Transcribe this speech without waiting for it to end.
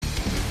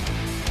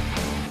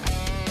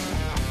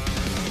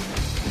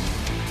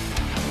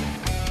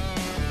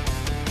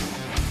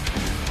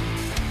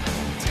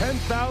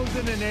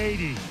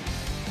10,080.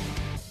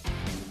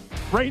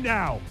 Right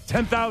now,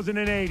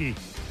 10,080.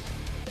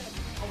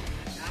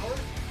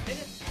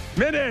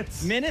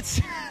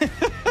 Minutes.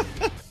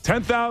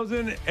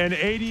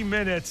 10,080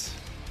 minutes.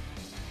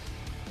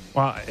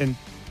 Well, in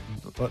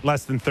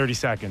less than 30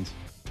 seconds.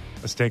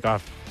 Let's take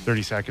off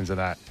 30 seconds of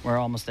that. We're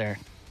almost there.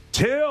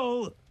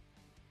 Till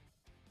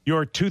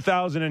your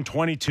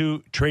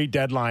 2022 trade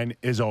deadline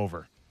is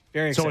over.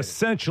 Very excited. So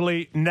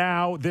essentially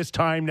now, this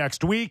time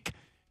next week,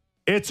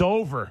 it's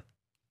over.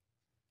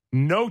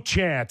 No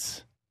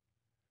chance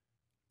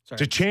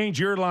to change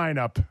your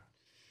lineup.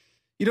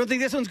 You don't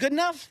think this one's good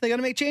enough? They got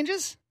to make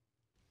changes?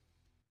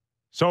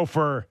 So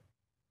for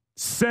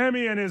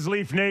Sammy and his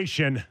Leaf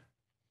Nation,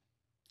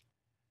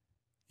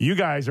 you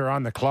guys are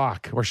on the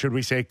clock. Or should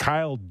we say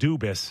Kyle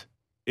Dubas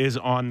is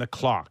on the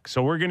clock.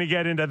 So we're going to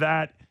get into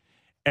that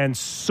and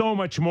so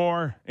much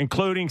more,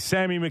 including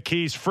Sammy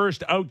McKee's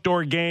first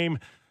outdoor game,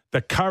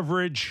 the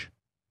coverage.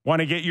 Want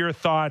to get your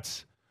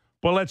thoughts.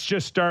 Well, let's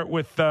just start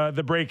with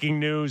the breaking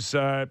news.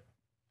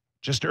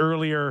 Just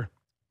earlier,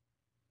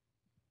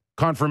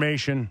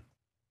 confirmation,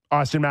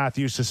 Auston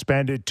Matthews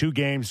suspended 2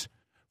 games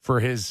for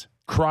his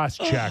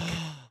cross-check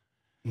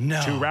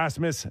to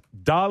Rasmus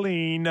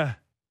Dahlin. A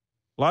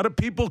lot of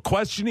people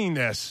questioning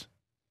this.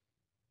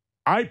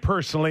 I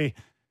personally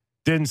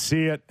didn't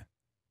see it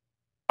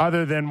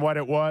other than what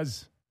it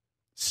was.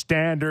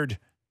 Standard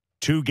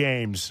 2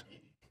 games.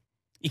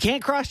 You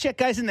can't cross-check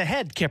guys in the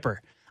head,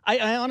 Kipper.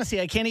 I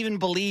honestly, I can't even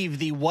believe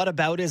the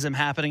whataboutism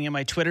happening in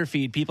my Twitter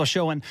feed. People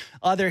showing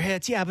other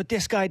hits. Yeah, but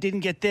this guy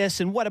didn't get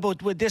this. And what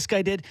about what this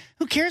guy did?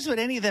 Who cares what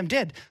any of them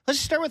did? Let's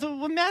just start with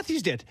what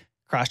Matthews did.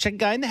 Cross-check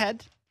guy in the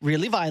head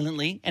really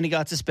violently, and he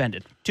got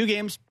suspended. 2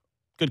 games.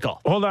 Good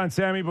call. Hold on,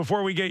 Sammy.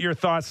 Before we get your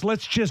thoughts,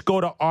 let's just go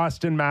to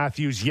Auston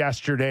Matthews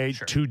yesterday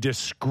to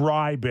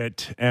describe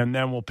it, and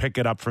then we'll pick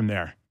it up from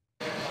there.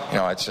 You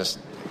know, it's just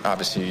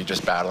obviously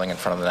just battling in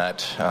front of the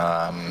net.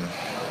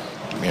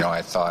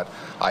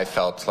 I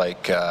felt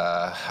like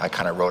I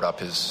kind of rode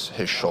up his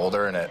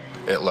shoulder, and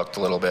it looked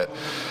a little bit,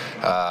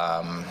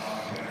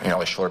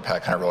 his shoulder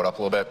pad kind of rode up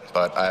a little bit,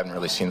 but I haven't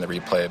really seen the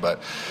replay. But,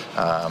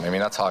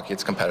 that's hockey.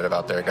 It's competitive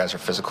out there. Guys are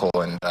physical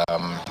and,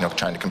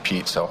 trying to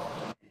compete, so.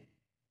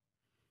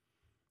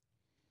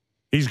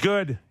 He's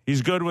good.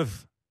 He's good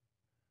with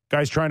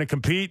guys trying to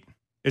compete.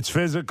 It's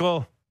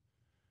physical.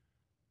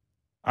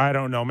 I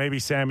don't know. Maybe,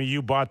 Sammy,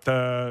 you bought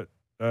the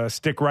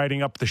stick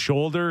riding up the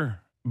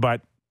shoulder,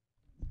 but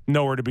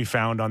nowhere to be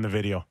found on the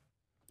video.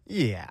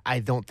 Yeah, I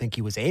don't think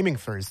he was aiming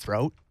for his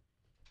throat,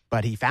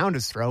 but he found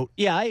his throat.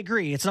 Yeah, I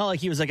agree. It's not like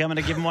he was like, I'm going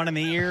to give him one in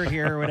the ear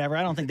here or whatever.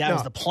 I don't think that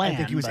was the plan. I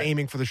think he was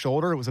aiming for the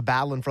shoulder. It was a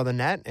battle in front of the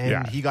net,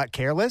 and he got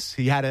careless.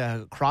 He had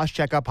a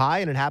cross-check up high,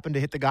 and it happened to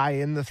hit the guy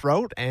in the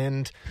throat,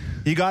 and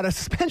he got a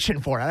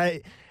suspension for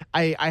it.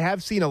 I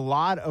have seen a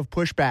lot of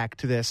pushback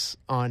to this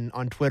on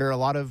Twitter. A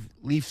lot of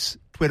Leafs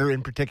Twitter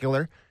in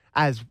particular,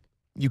 as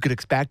you could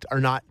expect,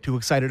 are not too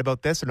excited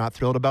about this. They're not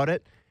thrilled about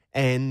it.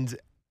 And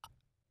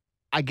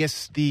I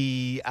guess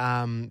the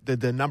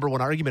number one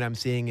argument I'm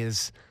seeing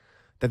is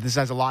that this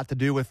has a lot to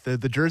do with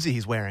the jersey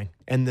he's wearing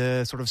and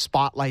the sort of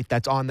spotlight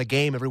that's on the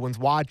game. Everyone's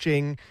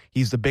watching.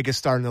 He's the biggest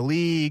star in the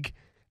league.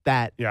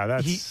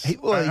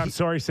 I'm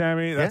sorry,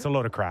 Sammy. That's a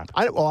load of crap.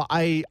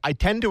 I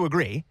tend to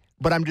agree,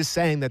 but I'm just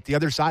saying that the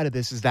other side of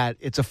this is that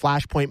it's a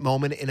flashpoint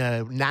moment in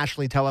a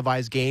nationally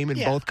televised game in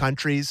both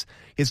countries.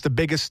 It's the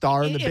biggest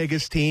star in the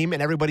biggest team,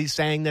 and everybo's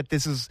saying that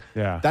this is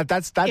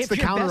that's the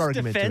counter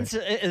argument.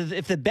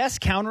 If the best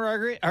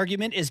counter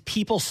argument is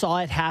people saw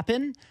it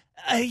happen,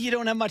 you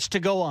don't have much to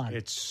go on.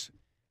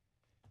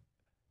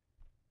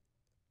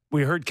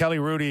 We heard Kelly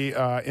Rudy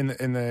in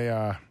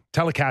the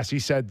telecast. He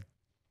said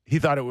he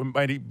thought it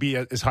might be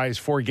as high as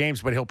 4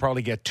 games, but he'll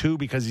probably get 2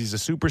 because he's a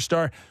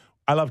superstar.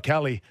 I love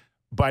Kelly,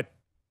 but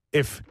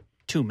if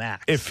 2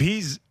 max, if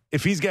he's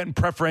getting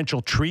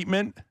preferential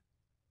treatment,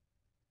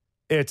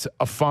 it's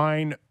a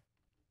fine,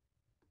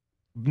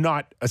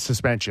 not a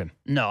suspension.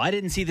 No, I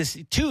didn't see this.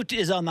 2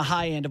 is on the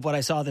high end of what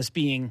I saw this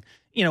being.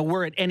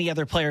 Were it any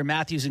other player,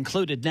 Matthews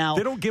included. Now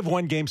they don't give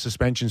 1-game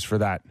suspensions for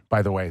that.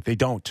 By the way, they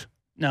don't.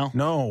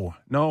 No.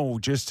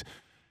 Just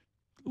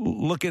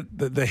look at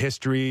the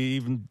history,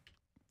 even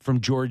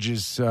from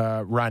George's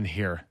run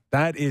here.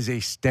 That is a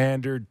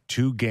standard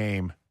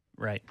 2-game.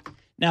 Right.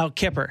 Now,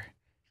 Kipper,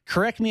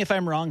 correct me if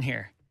I'm wrong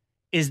here.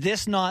 Is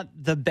this not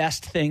the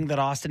best thing that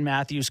Auston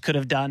Matthews could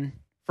have done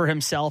for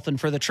himself and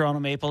for the Toronto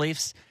Maple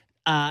Leafs?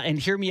 And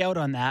hear me out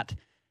on that.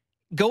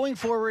 Going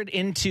forward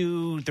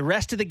into the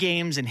rest of the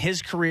games in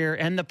his career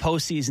and the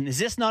postseason, is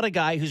this not a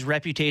guy whose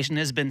reputation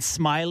has been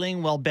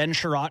smiling while Ben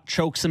Sherratt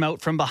chokes him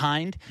out from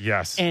behind?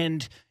 Yes.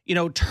 And,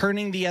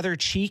 turning the other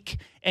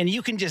cheek, and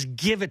you can just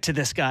give it to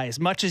this guy as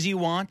much as you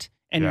want,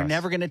 and you're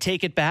never going to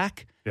take it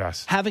back?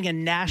 Yes. Having a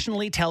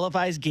nationally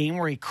televised game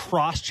where he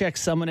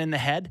cross-checks someone in the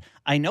head,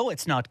 I know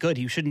it's not good.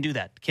 You shouldn't do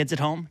that. Kids at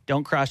home,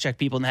 don't cross-check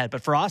people in the head.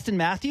 But for Auston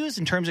Matthews,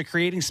 in terms of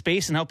creating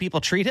space and how people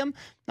treat him,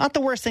 not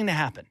the worst thing to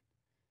happen.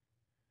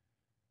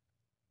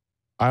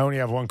 I only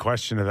have one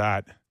question to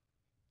that.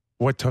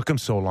 What took him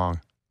so long?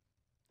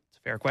 It's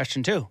a fair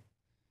question, too.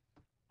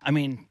 I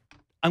mean,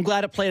 I'm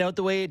glad it played out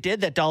the way it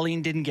did, that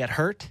Dahlin didn't get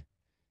hurt.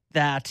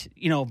 That,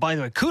 by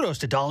the way, kudos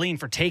to Dahlin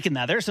for taking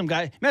that. There's some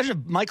guy, imagine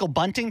if Michael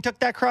Bunting took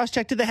that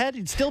cross-check to the head,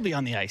 he'd still be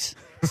on the ice.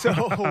 So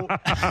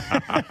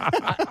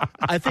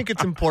I think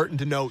it's important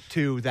to note,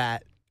 too,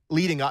 that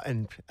leading up,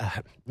 and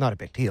not a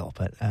big deal,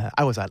 but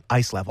I was at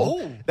ice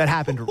level. Oh. That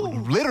happened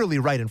literally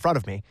right in front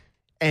of me.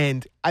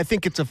 And I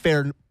think it's a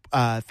fair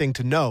thing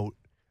to note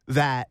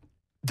that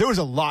there was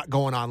a lot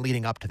going on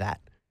leading up to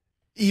that.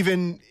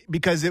 Even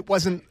because it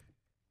wasn't,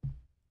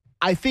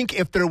 I think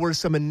if there were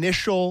some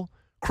initial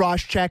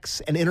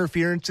cross-checks and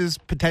interferences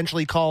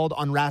potentially called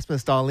on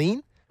Rasmus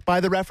Dahlin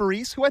by the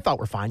referees, who I thought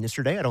were fine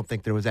yesterday. I don't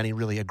think there was any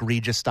really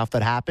egregious stuff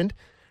that happened.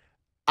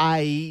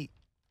 I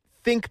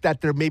think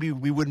that maybe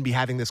we wouldn't be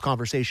having this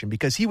conversation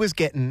because he was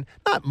getting,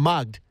 not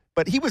mugged,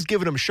 but he was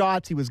giving him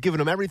shots. He was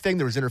giving him everything.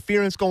 There was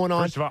interference going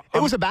on. First of all,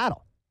 it was a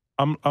battle.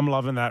 I'm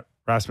loving that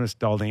Rasmus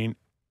Dahlin.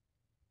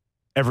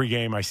 Every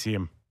game I see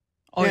him.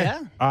 Oh,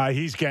 yeah?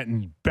 He's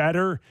getting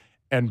better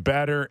and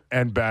better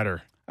and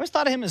better. I always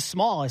thought of him as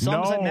small. I saw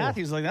him beside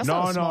Matthews. That's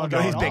not a small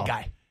guy. He's a big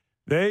guy.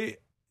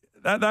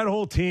 That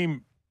whole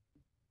team.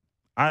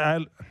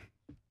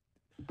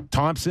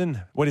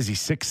 Thompson, what is he,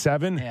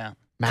 6'7"? Yeah.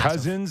 Massive.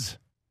 Cousins.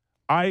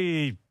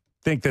 I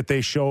think that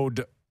they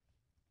showed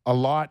a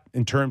lot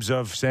in terms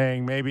of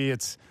saying maybe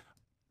it's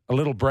a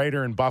little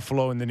brighter in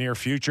Buffalo in the near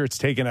future. It's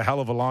taken a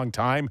hell of a long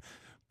time,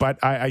 but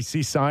I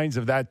see signs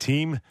of that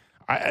team.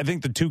 I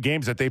think the two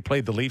games that they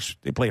played, the Leafs,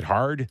 they played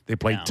hard. They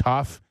played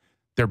tough.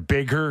 They're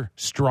bigger,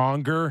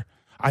 stronger.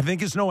 I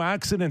think it's no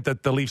accident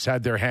that the Leafs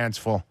had their hands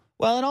full.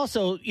 Well, and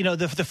also,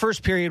 the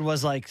first period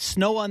was like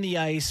snow on the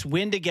ice,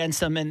 wind against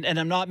them, and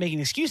I'm not making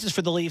excuses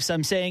for the Leafs.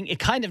 I'm saying it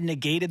kind of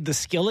negated the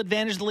skill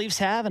advantage the Leafs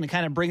have, and it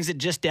kind of brings it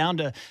just down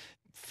to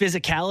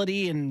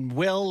physicality and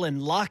will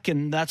and luck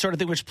and that sort of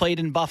thing, which played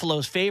in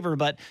Buffalo's favor.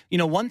 But,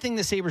 one thing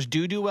the Sabres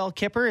do well,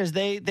 Kipper, is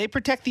they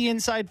protect the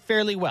inside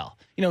fairly well.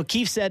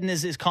 Keefe said in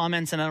his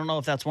comments, and I don't know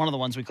if that's one of the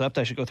ones we clipped.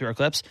 I should go through our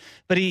clips.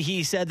 But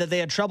he said that they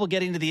had trouble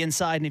getting to the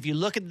inside. And if you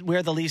look at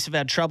where the Leafs have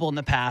had trouble in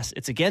the past,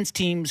 it's against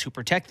teams who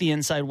protect the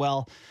inside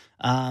well,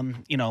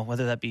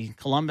 whether that be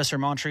Columbus or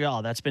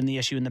Montreal. That's been the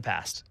issue in the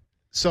past.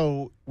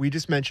 So we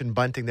just mentioned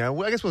Bunting there.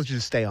 I guess we'll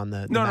just stay on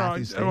the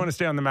Matthews I want to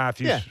stay on the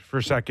Matthews for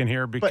a second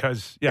here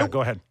because, go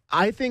ahead.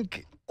 I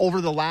think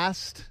over the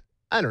last,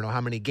 I don't know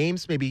how many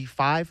games, maybe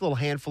 5, little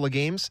handful of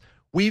games,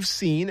 we've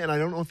seen, and I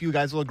don't know if you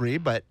guys will agree,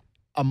 but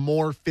a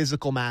more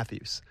physical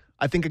Matthews.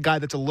 I think a guy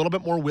that's a little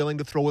bit more willing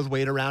to throw his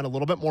weight around, a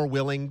little bit more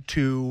willing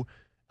to,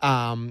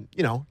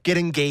 get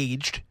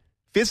engaged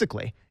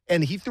physically.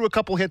 And he threw a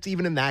couple hits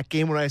even in that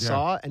game where I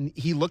saw, and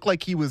he looked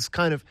like he was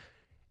kind of.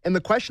 And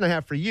the question I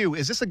have for you,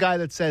 is this a guy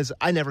that says,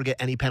 I never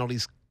get any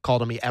penalties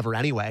called on me ever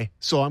anyway,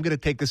 so I'm going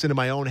to take this into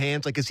my own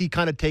hands? Like, is he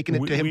kind of taking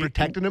it to him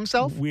protecting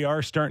himself? We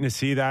are starting to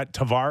see that.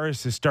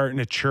 Tavares is starting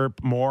to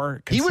chirp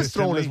more consistently. He was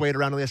throwing his weight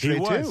around yesterday,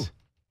 too.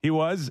 He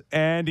was,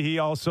 and he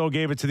also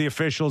gave it to the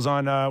officials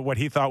on what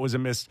he thought was a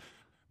missed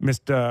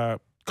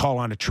call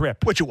on a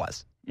trip. Which it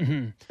was.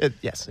 Mm-hmm.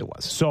 Yes, it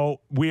was.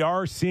 So we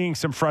are seeing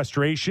some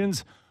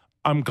frustrations.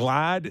 I'm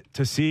glad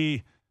to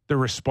see the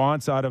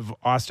response out of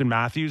Austin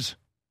Matthews.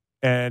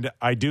 And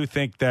I do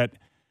think that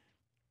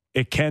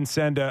it can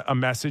send a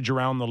message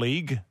around the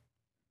league,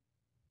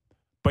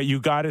 but you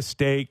got to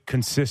stay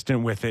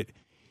consistent with it.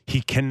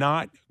 He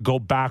cannot go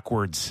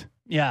backwards.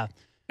 Yeah.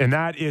 And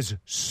that is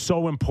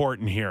so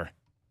important here,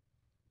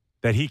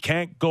 that he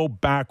can't go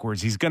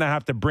backwards. He's going to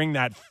have to bring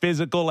that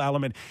physical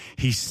element.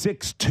 He's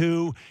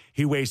 6'2".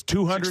 He weighs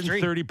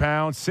 230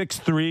 pounds,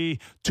 6'3",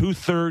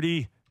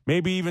 230,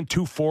 maybe even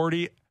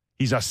 240.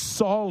 He's a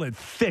solid,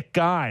 thick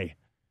guy.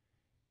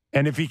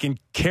 And if he can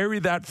carry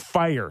that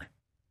fire,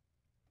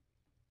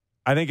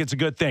 I think it's a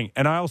good thing.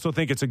 And I also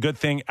think it's a good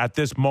thing at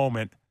this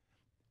moment.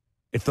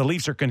 If the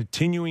Leafs are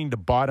continuing to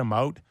bottom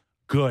out,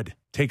 good.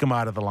 Take him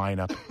out of the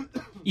lineup.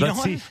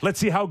 Let's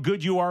see how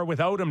good you are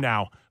without him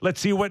now.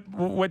 Let's see what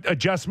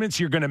adjustments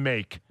you're going to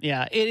make.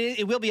 Yeah,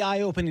 it will be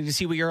eye-opening to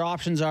see what your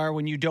options are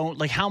when you don't,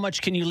 like how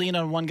much can you lean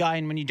on one guy,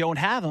 and when you don't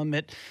have him,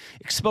 it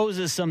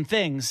exposes some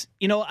things.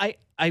 I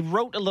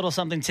wrote a little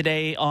something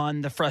today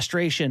on the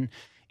frustration.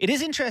 It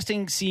is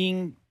interesting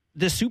seeing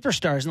the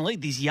superstars in the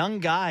league, these young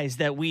guys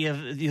that we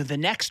have, the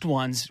next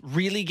ones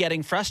really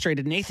getting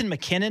frustrated. Nathan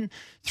McKinnon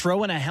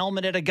throwing a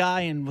helmet at a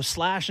guy and was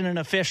slashing an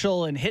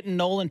official and hitting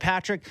Nolan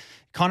Patrick.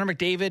 Connor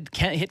McDavid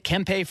hit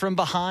Kempe from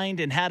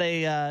behind and had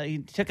he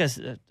took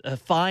a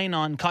fine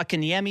on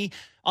Kotkaniemi.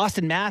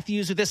 Austin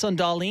Matthews with this on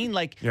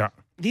Dahlin.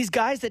 These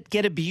guys that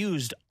get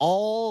abused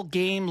all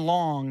game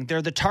long,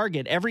 they're the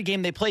target. Every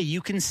game they play, you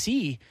can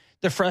see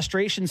the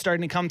frustration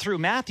starting to come through.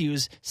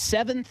 Matthews,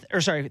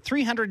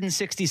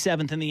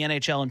 367th in the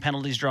NHL in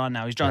penalties drawn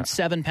now. He's drawn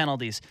 7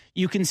 penalties.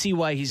 You can see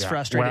why he's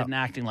frustrated and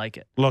acting like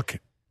it. Look,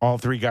 all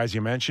 3 guys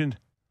you mentioned,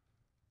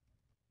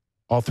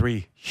 all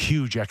 3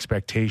 huge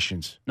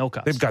expectations. No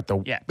cuss. They've got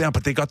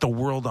but they got the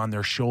world on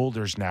their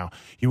shoulders now.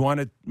 You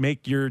want to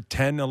make your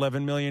 $10,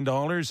 $11 million,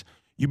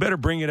 you better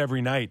bring it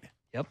every night.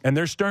 Yep. And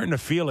they're starting to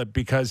feel it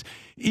because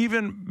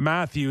even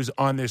Matthews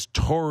on this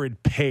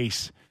torrid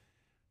pace,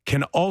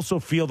 can also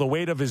feel the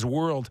weight of the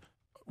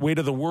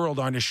world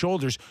on his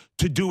shoulders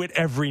to do it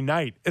every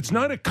night. It's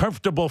not a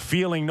comfortable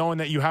feeling knowing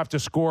that you have to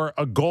score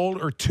a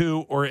goal or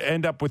two or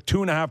end up with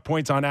 2.5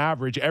 points on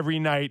average every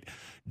night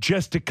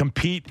just to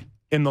compete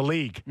in the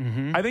league.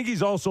 Mm-hmm. I think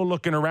he's also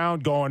looking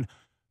around going,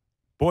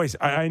 boys,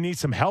 I need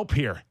some help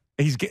here.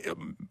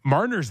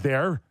 Marner's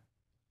there.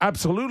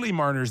 Absolutely,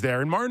 Marner's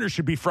there. And Marner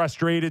should be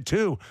frustrated,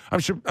 too.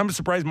 I'm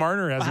surprised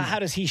Marner hasn't. How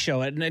does he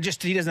show it? And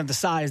he doesn't have the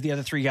size the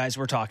other three guys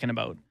we're talking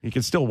about. He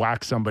can still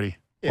whack somebody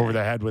over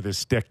the head with his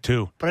stick,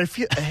 too. But I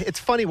feel it's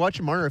funny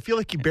watching Marner. I feel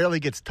like he barely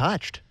gets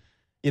touched.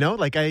 You know,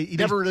 like he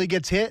never really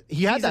gets hit.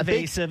 He's that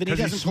evasive, and he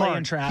doesn't play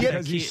in traffic.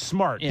 Because he's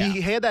smart. Yeah.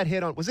 He had that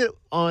hit was it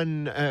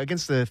on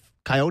against the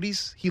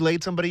Coyotes? He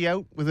laid somebody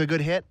out with a good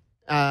hit.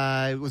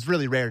 It was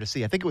really rare to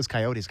see. I think it was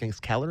Coyotes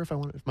against Keller,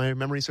 if my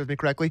memory serves me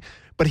correctly.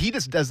 But he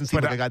just doesn't seem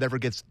like a guy that ever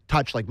gets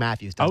touched like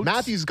Matthews does.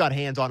 Matthews got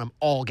hands on him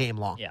all game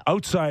long. Yeah.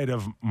 Outside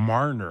of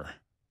Marner,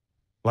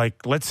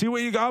 let's see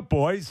what you got,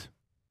 boys.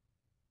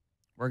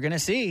 We're going to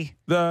see.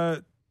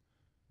 The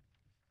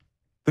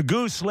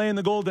goose laying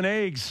the golden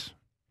eggs.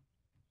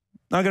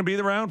 Not going to be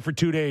around for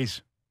 2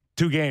 days,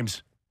 2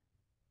 games.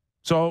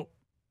 So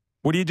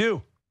what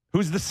do?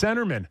 Who's the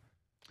centerman?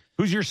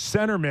 Who's your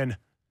centerman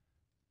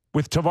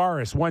with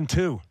Tavares,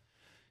 1-2?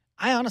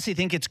 I honestly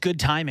think it's good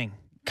timing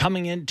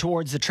coming in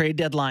towards the trade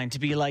deadline to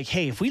be like,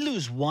 hey, if we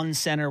lose one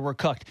center, we're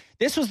cooked.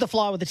 This was the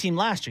flaw with the team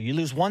last year. You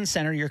lose one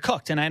center, you're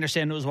cooked. And I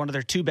understand it was one of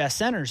their 2 best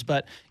centers,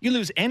 but you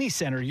lose any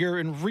center, you're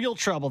in real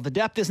trouble. The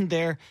depth isn't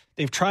there.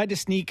 They've tried to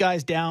sneak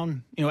guys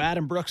down.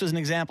 Adam Brooks is an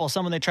example,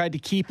 someone they tried to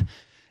keep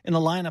in the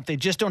lineup. They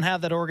just don't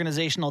have that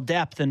organizational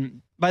depth.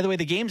 And by the way,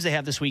 the games they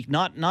have this week,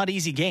 not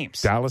easy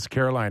games. Dallas,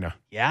 Carolina.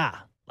 Yeah.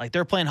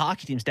 They're playing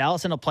hockey teams.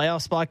 Dallas in a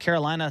playoff spot.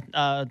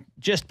 Carolina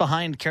just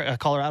behind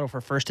Colorado for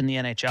first in the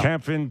NHL.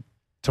 Kampf,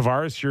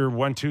 Tavares, your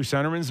 1-2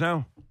 centermans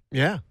now?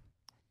 Yeah.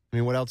 I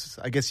mean, what else?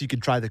 I guess you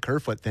could try the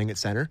Kerfoot thing at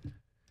center.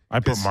 I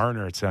put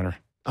Marner at center.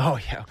 Oh,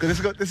 yeah.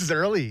 This is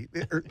early.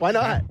 Why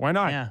not? Why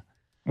not? Yeah.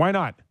 Why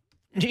not?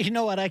 You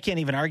know what? I can't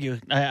even argue.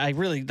 I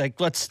really,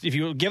 if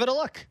you give it a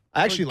look.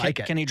 I actually like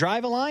it. Can he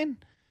drive a line?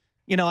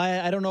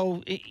 I don't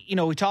know.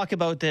 We talk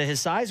about his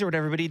size or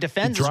whatever, but he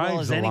defends as well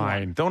as anyone.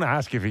 Line. Don't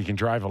ask if he can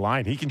drive a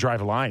line. He can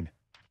drive a line.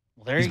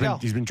 Well, there you go.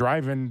 He's been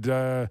driving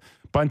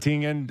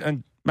Bunting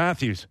and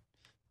Matthews.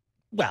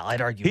 Well,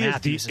 I'd argue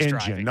Matthews is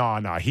engine.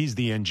 Driving. No, he's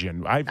the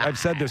engine. I've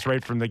said this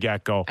right from the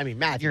get-go. I mean,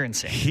 Matthews, you're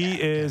insane.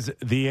 He is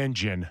the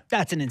engine.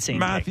 That's an insane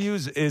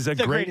Matthews pick. is a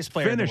the great greatest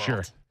player finisher. in the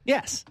world.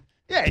 Yes.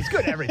 Yeah, he's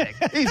good at everything.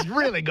 He's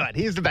really good.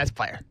 He's the best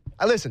player.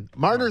 Listen,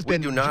 Marner's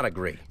been. We do not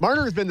agree.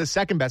 Marner has been the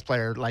second best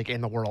player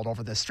in the world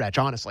over this stretch.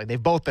 Honestly,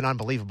 they've both been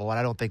unbelievable, and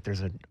I don't think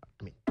there's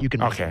you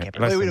can. Okay,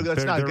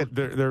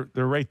 they're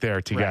right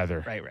there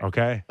together. Right.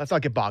 Okay, let's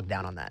not get bogged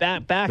down on that.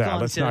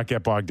 Let's not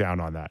get bogged down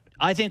on that.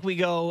 I think we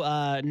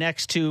go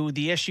next to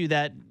the issue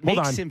that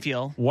makes him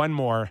feel. One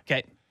more.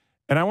 Okay,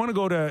 and I want to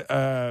go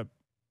to.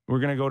 We're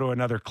going to go to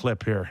another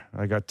clip here.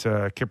 I got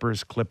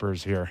Kipper's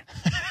Clippers here.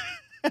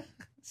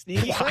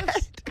 Sneaky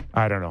clips?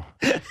 I don't know.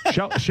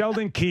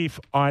 Sheldon Keefe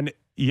on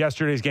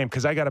yesterday's game,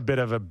 because I got a bit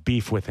of a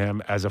beef with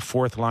him as a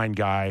fourth line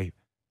guy.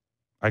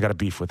 I got a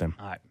beef with him.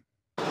 All right.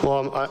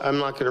 Well, I'm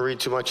not going to read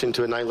too much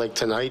into a night like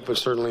tonight, but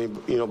certainly,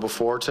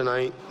 before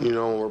tonight, when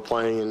we're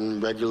playing in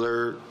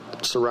regular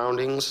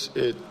surroundings,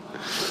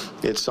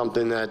 it's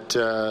something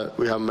that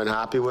we haven't been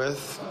happy with,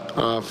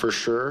 for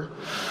sure.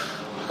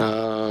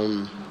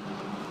 We're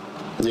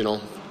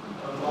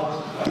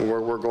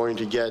going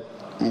to get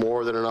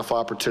more than enough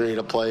opportunity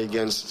to play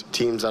against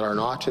teams that are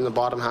not in the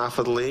bottom half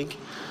of the league,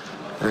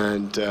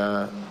 and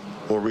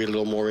we'll read a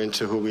little more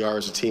into who we are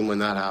as a team when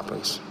that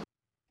happens.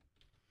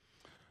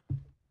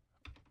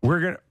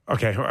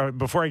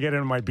 Before I get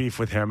into my beef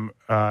with him,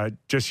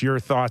 just your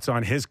thoughts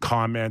on his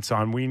comments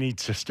on we need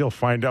to still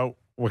find out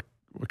what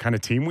kind of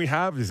team we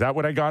have. Is that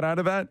what I got out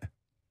of that?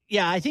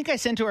 Yeah, I think I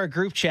sent to our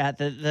group chat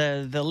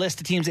the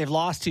list of teams they've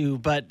lost to,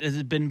 but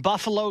it's been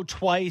Buffalo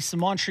twice,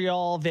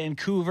 Montreal,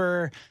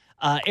 Vancouver,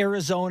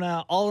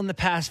 Arizona, all in the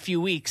past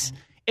few weeks.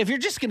 If you're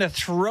just going to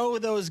throw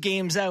those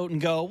games out and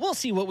go, we'll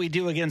see what we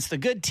do against the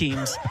good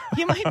teams,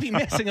 you might be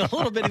missing a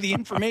little bit of the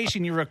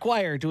information you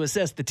require to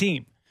assess the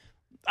team.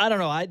 I don't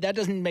know. That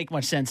doesn't make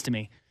much sense to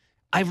me.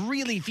 I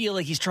really feel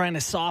like he's trying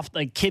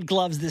to kid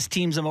gloves this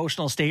team's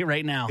emotional state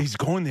right now. He's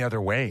going the other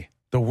way.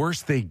 The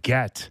worse they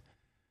get,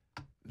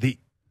 the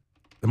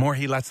more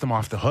he lets them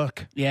off the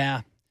hook.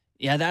 Yeah,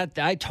 that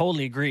I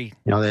totally agree.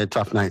 They had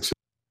tough nights.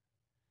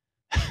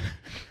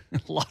 A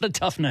lot of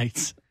tough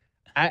nights.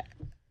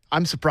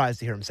 I'm surprised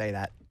to hear him say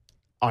that,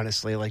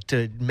 honestly.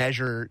 To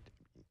measure,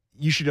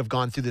 you should have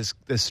gone through this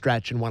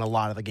stretch and won a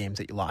lot of the games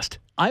that you lost.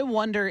 I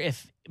wonder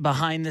if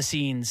behind the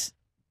scenes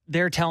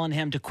they're telling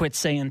him to quit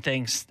saying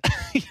things,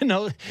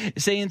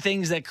 saying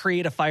things that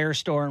create a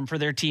firestorm for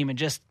their team and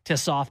just to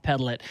soft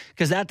pedal it,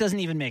 because that doesn't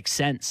even make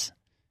sense.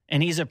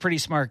 And he's a pretty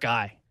smart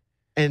guy.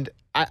 And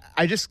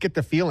I just get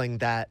the feeling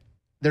that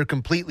they're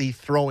completely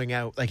throwing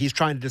out, he's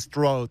trying to just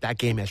throw out that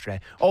game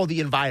yesterday. Oh,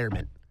 the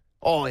environment.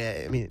 Oh,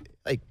 yeah. I mean,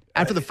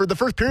 after the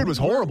first period was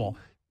horrible.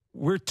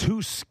 we're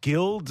too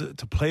skilled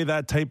to play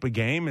that type of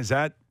game? Is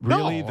that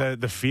really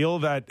the feel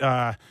that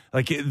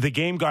the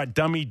game got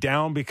dummied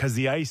down because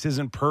the ice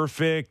isn't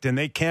perfect and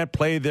they can't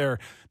play their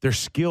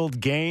skilled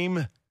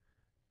game?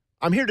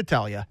 I'm here to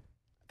tell you,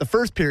 the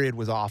first period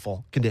was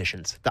awful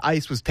conditions. The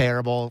ice was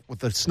terrible with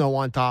the snow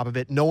on top of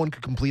it. No one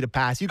could complete a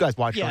pass. You guys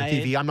watched it on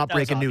TV. I'm not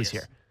breaking news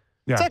here.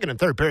 Yeah. Second and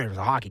third period was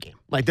a hockey game.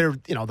 Like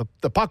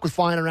the puck was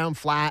flying around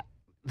flat.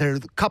 There's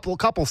a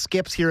couple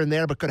skips here and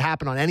there, but could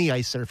happen on any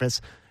ice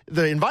surface.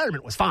 The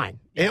environment was fine.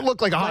 Yeah. It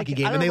looked like a hockey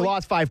game, and they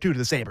lost 5-2 to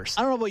the Sabres.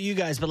 I don't know about you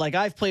guys, but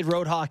I've played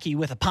road hockey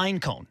with a pine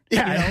cone.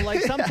 Yeah.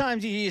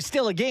 Sometimes it's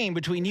still a game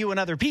between you and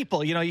other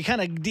people. You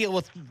kind of deal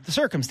with the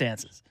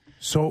circumstances.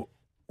 So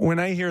when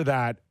I hear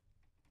that,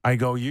 I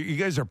go, you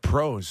guys are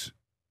pros.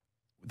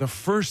 The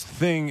first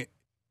thing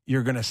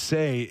you're going to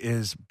say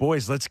is,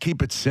 boys, let's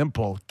keep it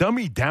simple.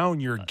 Dummy down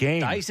your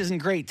game. The ice isn't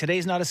great.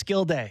 Today's not a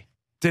skill day.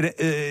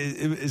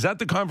 Is that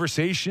the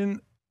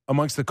conversation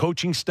amongst the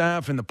coaching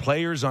staff and the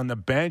players on the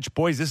bench?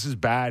 Boys, this is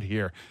bad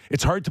here.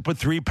 It's hard to put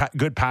three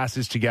good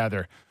passes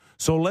together.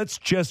 So let's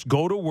just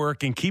go to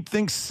work and keep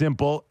things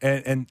simple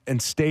and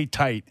stay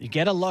tight. You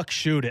get a look,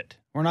 shoot it.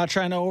 We're not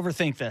trying to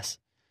overthink this.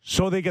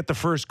 So they get the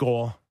first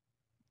goal.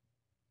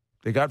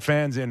 They got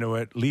fans into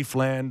it.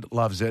 Leafland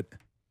loves it.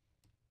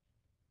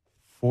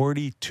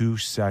 42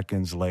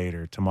 seconds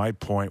later, to my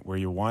point where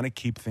you want to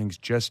keep things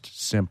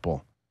just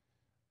simple.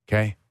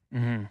 Okay?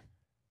 Mm-hmm.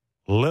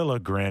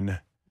 Liljegren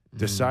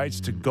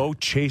decides to go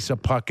chase a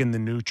puck in the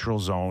neutral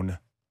zone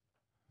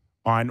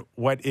on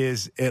what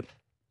is it.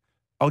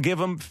 I'll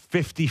give him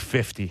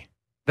 50-50.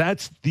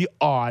 That's the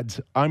odds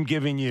I'm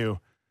giving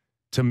you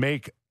to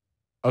make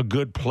a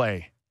good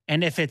play.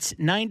 And if it's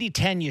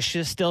 90-10,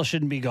 you still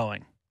shouldn't be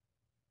going.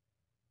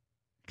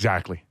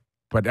 Exactly.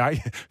 But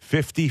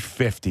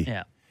 50-50.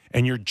 Yeah.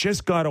 And you're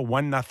just got a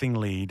 1-0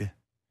 lead,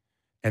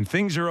 and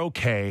things are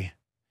okay,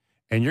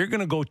 and you're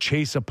going to go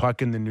chase a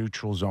puck in the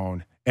neutral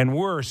zone. And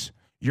worse,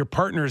 your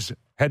partner's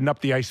heading up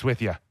the ice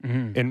with you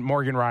in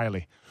Morgan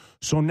Rielly.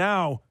 So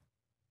now,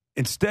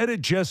 instead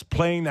of just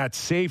playing that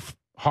safe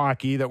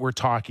hockey that we're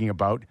talking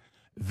about,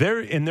 they're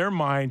in their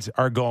minds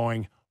are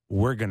going,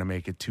 we're going to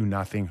make it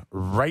 2-0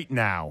 right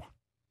now.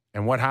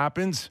 And what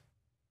happens?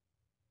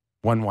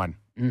 1-1.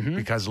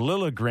 Because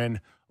Liljegren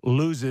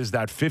loses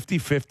that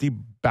 50-50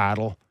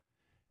 battle,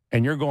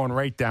 and you're going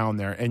right down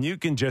there. And you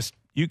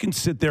can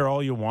sit there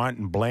all you want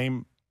and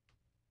blame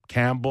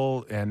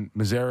Campbell and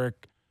Mazarek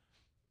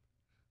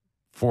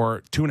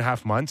for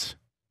 2.5 months.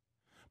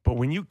 But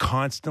when you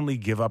constantly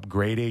give up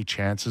grade A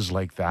chances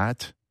like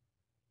that,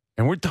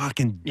 and we're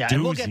talking doozies.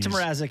 And we'll get to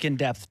Mrazek in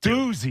depth, too.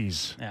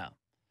 Doozies. Yeah.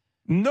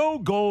 No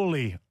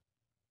goalie.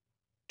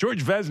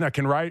 George Vezina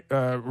can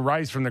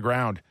rise from the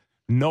ground.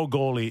 No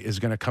goalie is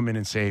going to come in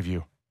and save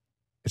you.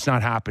 It's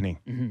not happening.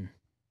 Mm-hmm.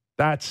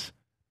 That's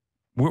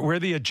where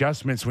the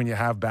adjustments when you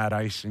have bad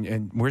ice,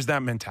 and where's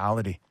that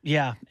mentality?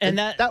 Yeah, and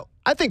that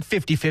I think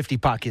 50-50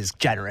 puck is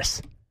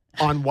generous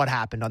on what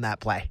happened on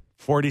that play.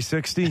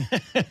 40-60,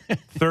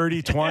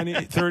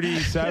 30-20,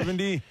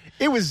 30-70.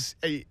 It was.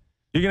 You're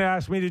going to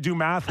ask me to do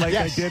math like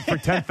I did for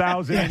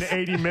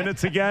 10,080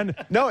 minutes again?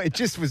 No, it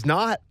just was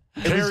not.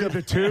 Carry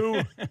the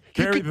 2,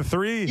 carry the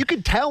 3. You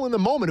could tell in the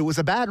moment it was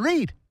a bad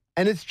read.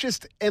 And it's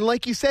just, and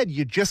like you said,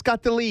 you just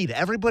got the lead.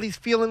 Everybody's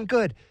feeling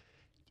good.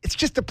 It's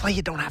just a play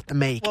you don't have to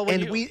make. Well, when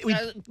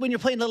you're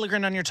playing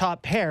Liljegren on your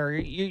top pair,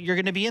 you're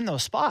going to be in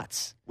those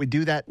spots. We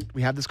do that.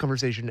 We have this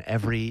conversation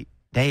every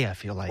day, I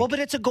feel like. Well, but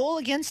it's a goal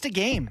against a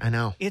game. I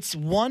know. It's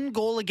one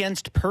goal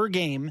against per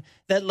game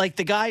that,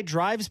 the guy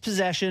drives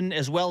possession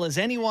as well as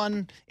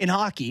anyone in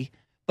hockey,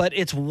 but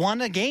it's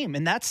one a game,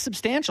 and that's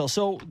substantial.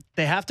 So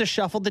they have to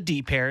shuffle the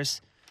D pairs.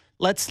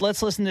 Let's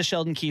listen to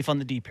Sheldon Keefe on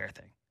the D pair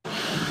thing.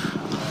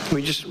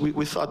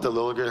 We thought that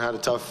Liljegren had a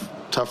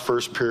tough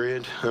first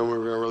period, and we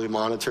were going to really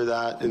monitor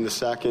that in the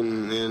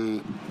second,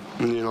 and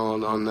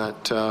on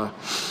that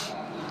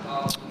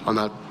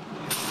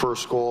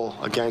first goal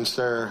against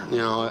there,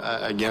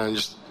 again,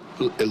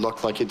 it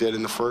looked like it did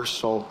in the first,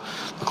 so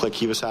it looked like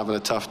he was having a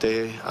tough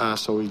day.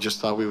 So we just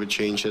thought we would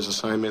change his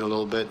assignment a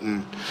little bit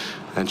and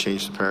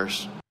change the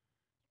pairs.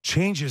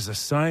 Change his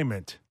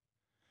assignment.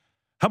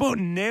 How about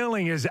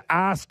nailing his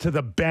ass to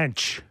the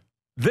bench?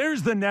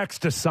 There's the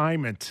next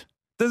assignment.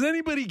 Does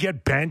anybody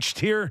get benched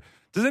here?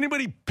 Does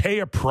anybody pay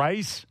a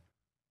price?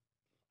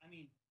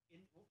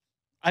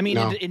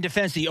 No. In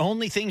defense, the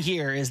only thing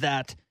here is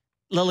that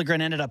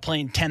Liljegren ended up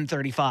playing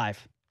 10:35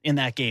 in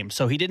that game.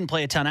 So he didn't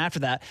play a ton after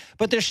that.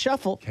 But this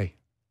shuffle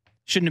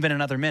shouldn't have been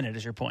another minute,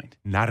 is your point.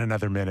 Not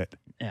another minute.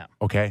 Yeah.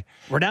 Okay.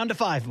 We're down to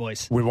 5,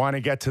 boys. We want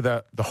to get to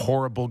the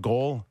horrible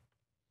goal,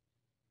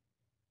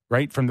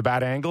 right, from the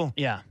bad angle?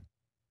 Yeah.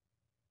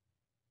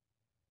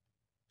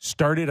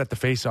 Started at the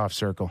face-off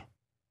circle.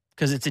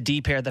 Because it's a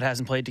D pair that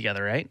hasn't played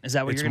together, right? Is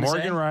that what you're going to say?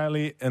 It's Morgan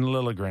Rielly and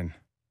Liljegren.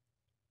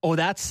 Oh,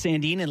 that's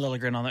Sandin and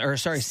Liljegren on the... Or,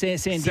 sorry,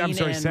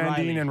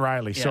 Sandin and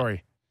Rielly. Yeah.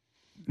 Sorry.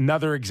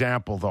 Another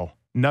example, though.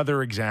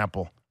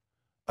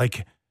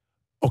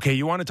 Okay,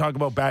 you want to talk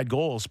about bad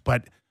goals,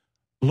 but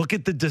look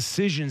at the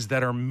decisions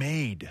that are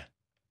made.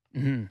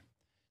 Mm-hmm.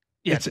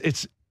 Yeah.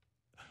 It's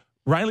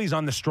Riley's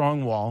on the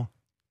strong wall.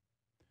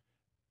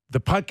 The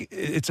puck,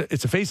 it's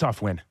a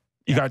face-off win.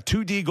 You got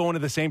 2D going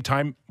at the same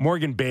time.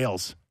 Morgan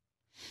bails.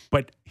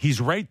 But he's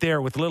right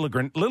there with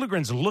Liljegren.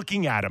 Liljegren's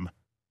looking at him.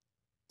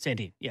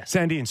 Sandin, yes.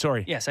 Sandin,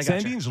 sorry. Yes, I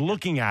got you. Sandin's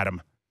looking at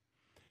him.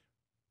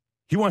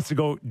 He wants to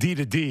go D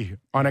to D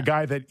on a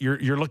guy that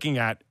you're looking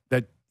at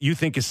that you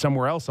think is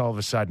somewhere else all of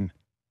a sudden.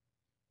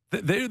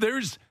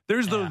 There's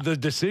the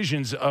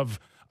decisions of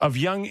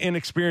young,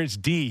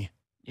 inexperienced D.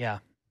 Yeah.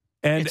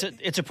 And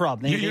it's a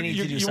problem. They need to do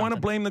something. You want to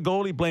blame the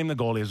goalie? Blame the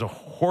goalie. It's a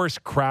horse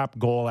crap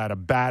goal at a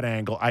bad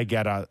angle. I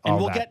get all and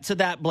we'll that. Get to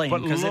that blame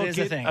because it is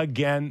a thing.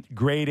 Again,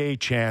 grade A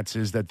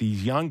chances that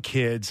these young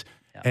kids,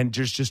 and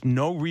there's just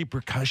no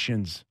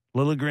repercussions.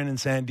 Liljegren and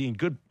Sandin,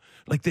 good,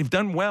 like they've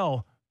done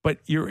well, but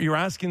you're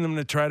asking them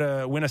to try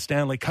to win a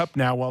Stanley Cup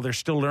now while they're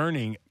still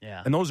learning.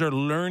 Yeah. And those are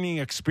learning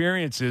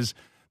experiences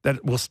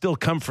that will still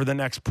come for the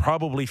next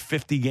probably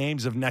 50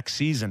 games of next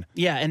season.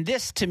 Yeah, and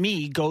this to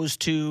me goes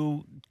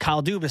to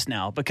Kyle Dubas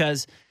now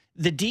because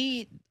the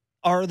D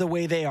are the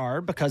way they are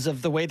because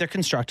of the way they're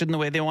constructed and the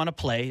way they want to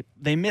play.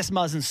 They miss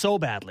Muzzin so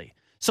badly.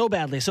 So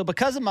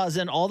because of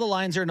Muzzin, all the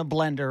lines are in a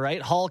blender,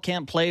 right? Hall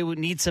can't play,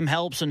 needs some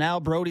help, so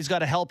now Brody's got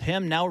to help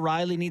him. Now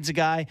Riley needs a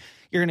guy.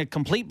 You're in a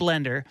complete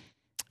blender.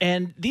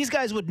 And these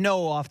guys would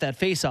know off that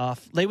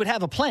face-off, they would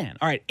have a plan.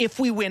 All right, if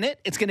we win it,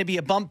 it's going to be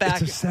a bump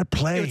back. It's a set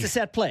play. It's a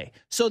set play.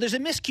 So there's a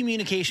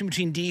miscommunication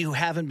between D who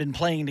haven't been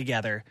playing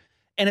together.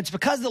 And it's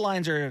because the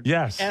lines are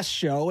S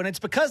show, and it's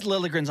because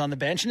Liljegren's on the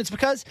bench, and it's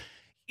because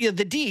the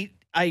D,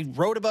 I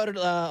wrote about it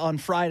on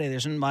Friday.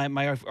 There's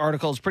my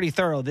article is pretty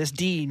thorough. This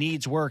D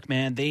needs work,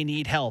 man. They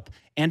need help.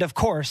 And, of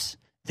course,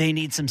 they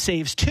need some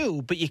saves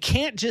too. But you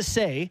can't just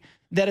say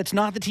that it's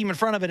not the team in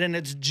front of it and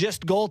it's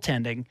just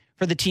goaltending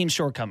for the team's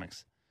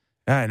shortcomings.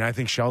 Yeah, and I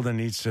think Sheldon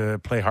needs to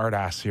play hard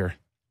ass here.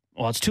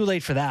 Well, it's too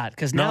late for that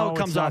because now it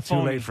comes off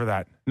phony. Too late for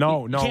that.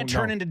 No. You can't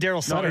turn into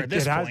Daryl Sutter at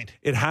this point.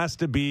 It has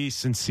to be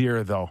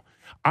sincere, though.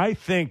 I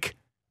think,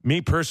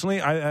 me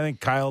personally, I think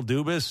Kyle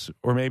Dubas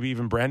or maybe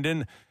even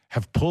Brendan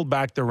have pulled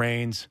back the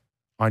reins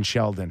on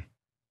Sheldon.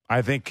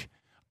 I think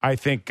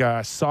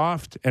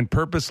soft and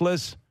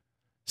purposeless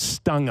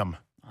stung him.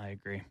 I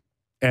agree.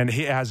 And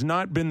he has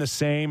not been the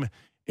same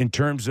in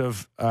terms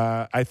of,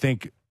 I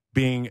think,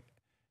 being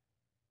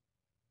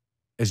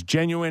as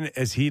genuine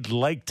as he'd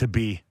like to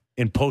be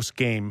in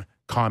post-game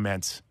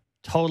comments.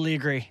 Totally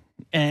agree.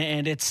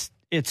 And it's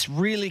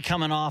really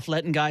coming off,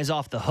 letting guys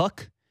off the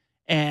hook.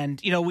 And,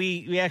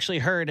 we actually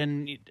heard,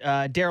 and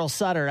Daryl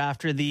Sutter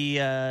after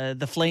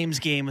the Flames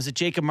game was that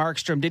Jacob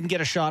Markstrom didn't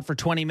get a shot for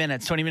 20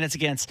 minutes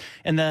against.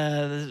 And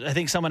I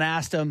think someone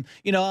asked him,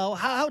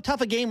 how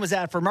tough a game was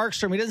that for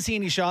Markstrom? He doesn't see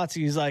any shots.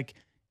 He's like,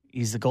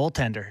 he's the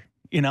goaltender.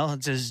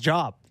 It's his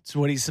job. It's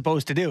what he's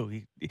supposed to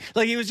do.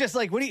 He was just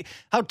like,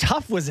 how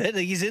tough was it?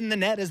 He's in the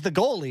net as the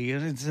goalie.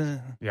 And it's,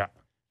 yeah.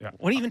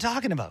 What are you even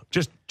talking about?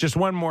 Just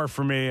one more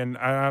for me, and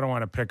I don't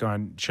want to pick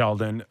on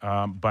Sheldon,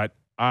 but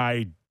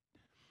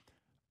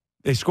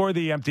they score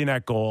the empty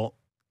net goal.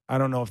 I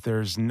don't know if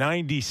there's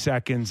 90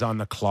 seconds on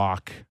the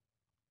clock.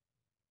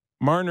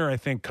 Marner, I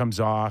think, comes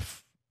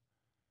off,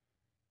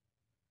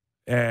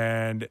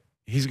 and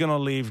he's going to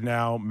leave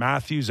now.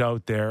 Matthews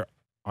out there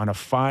on a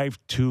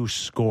 5-2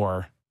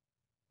 score.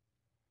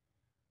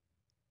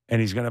 And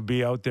he's going to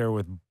be out there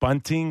with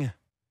Bunting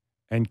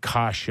and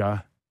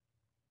Kasha.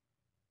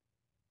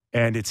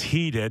 And it's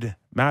heated.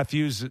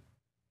 Matthews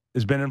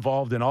has been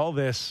involved in all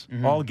this,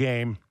 all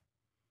game.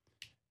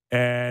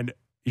 And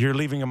you're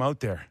leaving him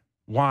out there.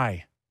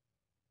 Why?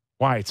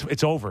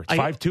 It's over. It's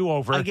 5-2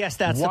 over. I guess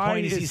that's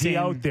Why the point. is he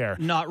out there?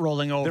 Not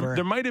rolling over.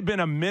 There might have been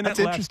a minute left.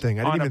 That's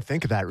interesting. I didn't even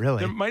think of that, really.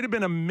 There might have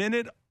been a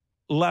minute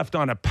left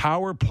on a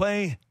power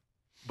play.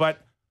 But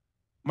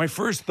my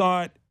first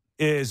thought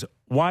is,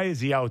 why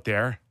is he out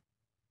there?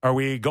 Are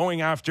we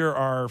going after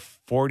our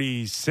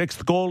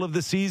 46th goal of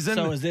the season?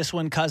 So is this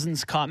when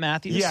Cousins caught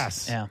Matthews?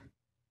 Yes. Yeah.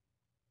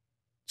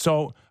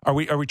 So are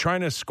we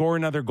trying to score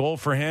another goal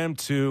for him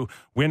to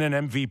win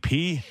an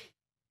MVP?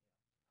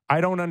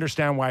 I don't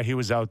understand why he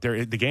was out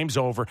there. The game's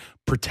over.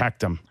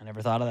 Protect him. I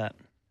never thought of that.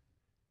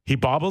 He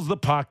bobbles the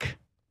puck,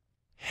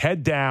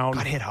 head down.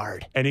 Got hit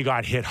hard. And he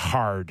got hit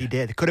hard. He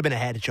did. It could have been a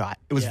head shot.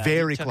 It was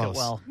very close.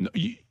 Well.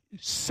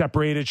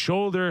 Separated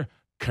shoulder,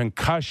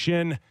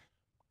 concussion.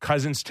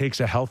 Cousins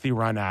takes a healthy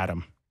run at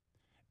him.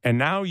 And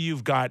now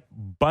you've got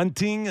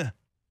Bunting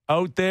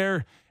out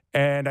there,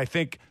 and I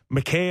think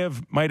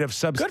Mikheyev might have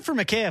Good for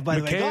Mikheyev, by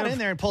the way. Got in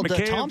there and pulled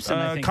Thompson,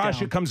 I think, Kasha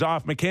down. comes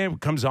off, Mikheyev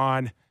comes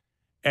on,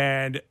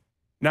 and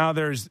now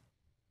there's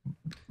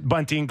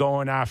Bunting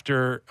going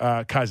after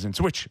Cousins,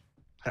 which,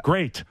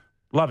 great.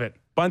 Love it.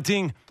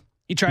 Bunting,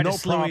 he tried to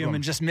slewy him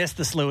and just missed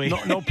the slewy.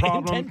 No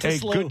problem. Hey,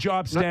 good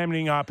job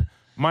standing up.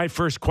 My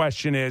first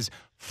question is,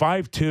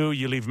 5-2,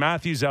 you leave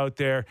Matthews out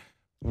there.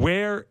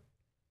 Where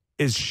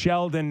is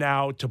Sheldon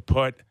now to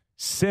put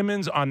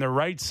Simmons on the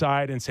right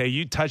side and say,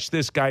 you touch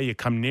this guy, you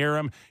come near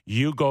him,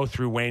 you go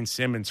through Wayne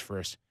Simmons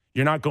first.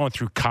 You're not going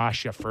through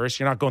Kasha first.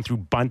 You're not going through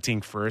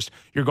Bunting first.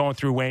 You're going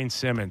through Wayne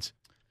Simmons.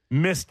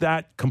 Missed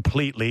that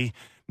completely.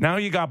 Now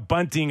you got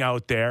Bunting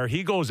out there.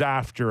 He goes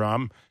after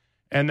him.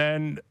 And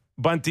then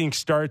Bunting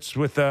starts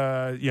with,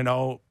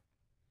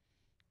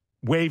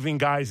 waving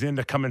guys in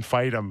to come and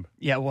fight him.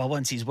 Yeah, well,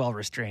 once he's well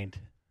restrained.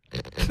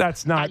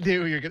 That's not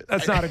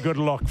a good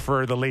look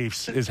for the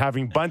Leafs, is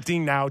having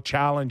Bunting now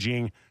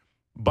challenging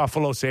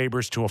Buffalo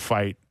Sabres to a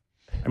fight.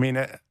 I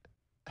mean,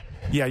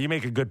 yeah, you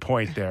make a good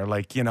point there.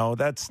 Like,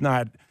 that's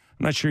not –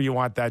 I'm not sure you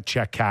want that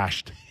check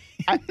cashed.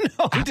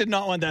 No, he did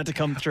not want that to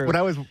come through. When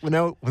I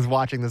was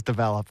watching this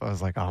develop, I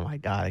was like, oh, my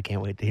God, I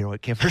can't wait to hear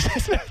what Kipper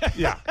says.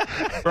 Yeah,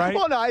 right?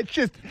 Well, no, it's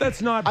just...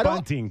 That's not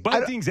Bunting.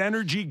 Bunting's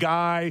energy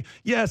guy,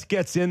 yes,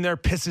 gets in there,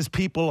 pisses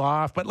people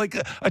off, but like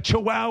a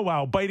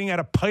chihuahua biting at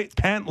a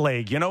pant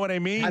leg, you know what I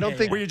mean? I don't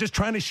think... Where you're just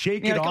trying to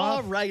shake it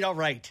off. All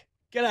right.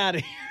 Get out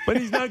of here. But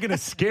he's not going to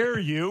scare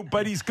you,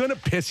 but he's going to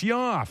piss you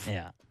off.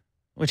 Yeah,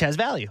 which has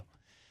value.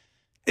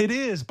 It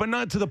is, but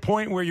not to the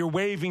point where you're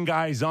waving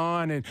guys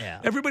on, and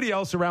everybody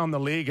else around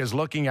the league is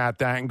looking at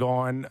that and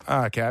going,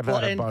 okay, I've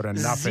had about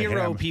enough of him.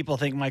 Zero people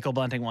think Michael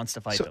Bunting wants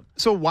to fight them.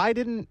 So why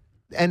didn't,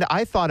 and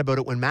I thought about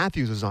it when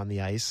Matthews was on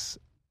the ice.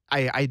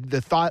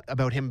 The thought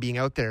about him being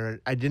out there,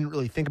 I didn't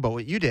really think about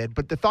what you did,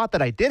 but the thought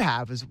that I did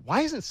have is,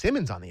 why isn't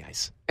Simmons on the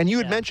ice? And you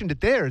had mentioned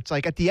it there. It's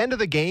like at the end of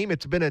the game,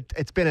 it's been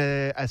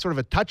a sort of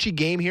a touchy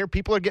game here.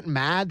 People are getting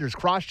mad. There's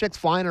cross checks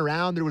flying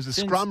around. There was a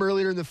scrum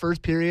earlier in the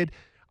first period.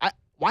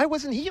 Why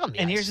wasn't he on the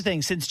ice? And here's the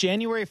thing. Since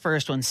January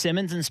 1st, when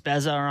Simmons and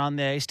Spezza are on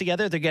the ice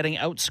together, they're getting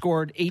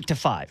outscored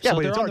 8-5. Yeah, so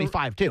but it's already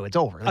 5-2. It's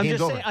over.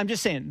 I'm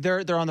just saying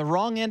they're on the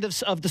wrong end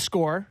of the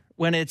score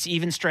when it's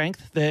even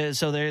strength.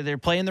 So they're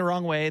playing the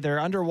wrong way. They're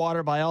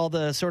underwater by all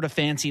the sort of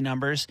fancy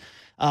numbers.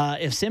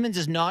 If Simmons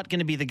is not going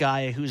to be the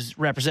guy who's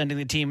representing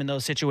the team in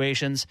those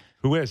situations.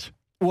 Who is?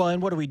 Well, and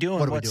what are we doing?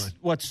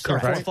 What's our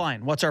fourth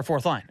line? What's our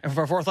fourth line? If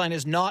our fourth line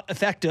is not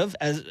effective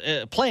as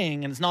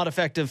playing and it's not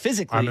effective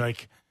physically. I'm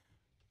like...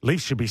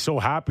 Leafs should be so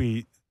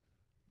happy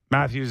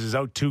Matthews is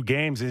out 2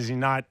 games. Is he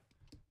not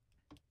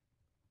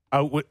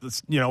out with,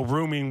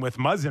 rooming with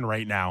Muzzin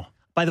right now?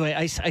 By the way,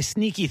 I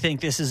sneaky think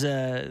this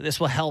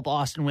will help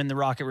Austin win the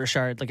Rocket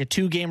Richard. Like a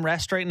 2-game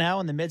rest right now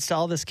in the midst of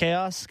all this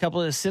chaos.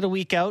 Sit a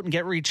week out and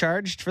get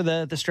recharged for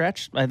the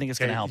stretch. I think it's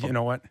going to help him. You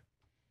know what?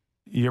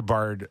 You're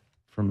barred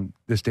from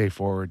this day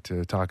forward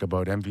to talk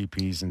about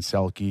MVPs and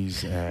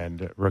Selkies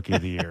and Rookie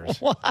of the Years.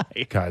 Why?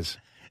 Because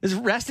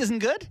rest isn't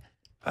good?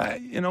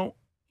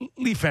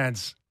 Leaf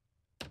fans,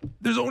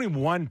 there's only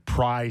one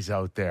prize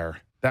out there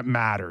that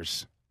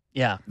matters.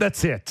 Yeah.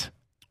 That's it.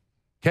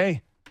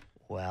 Okay?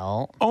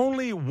 Well.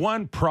 Only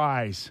one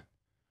prize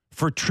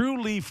for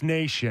True Leaf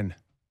Nation.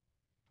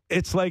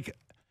 It's like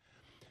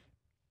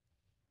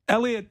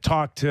Elliot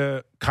talked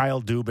to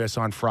Kyle Dubas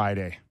on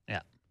Friday.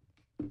 Yeah.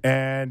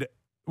 And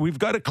we've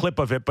got a clip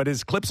of it, but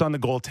his clip's on the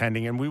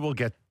goaltending, and we will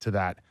get to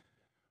that.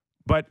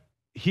 But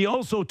he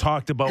also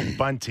talked about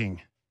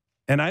Bunting.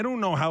 And I don't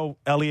know how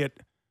Elliot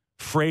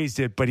phrased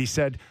it, but he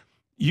said,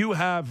 you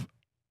have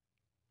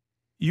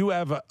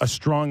a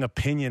strong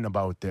opinion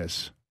about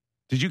this.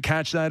 Did you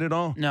catch that at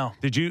all? No.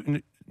 Did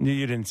you?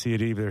 You didn't see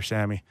it either,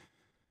 Sammy.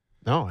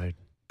 No.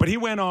 But he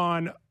went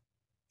on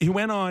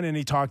and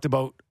he talked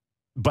about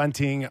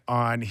Bunting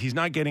on he's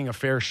not getting a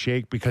fair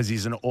shake because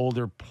he's an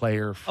older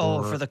player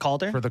for the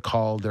Calder? For the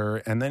Calder.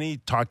 And then he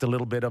talked a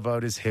little bit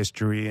about his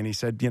history, and he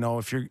said,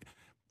 if you're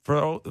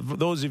for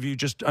those of you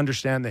just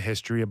understand the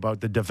history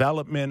about the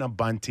development of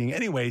Bunting.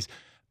 Anyways,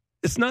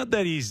 it's not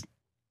that he's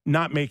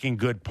not making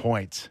good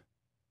points.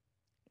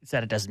 It's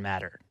that it doesn't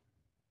matter.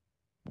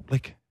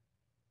 Like,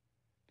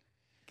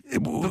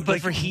 but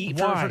for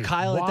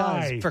Kyle, it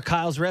does. For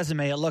Kyle's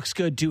resume, it looks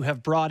good to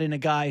have brought in a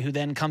guy who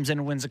then comes in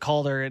and wins a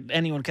Calder.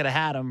 Anyone could have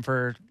had him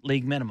for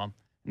league minimum,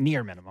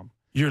 near minimum.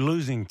 You're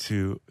losing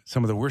to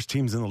some of the worst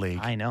teams in the league.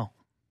 I know.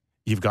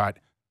 You've got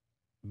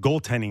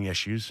goaltending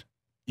issues.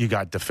 You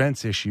got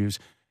defense issues.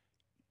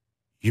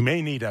 You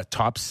may need a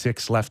top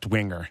 6 left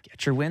winger.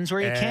 Get your wins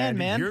where you can,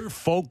 man. Your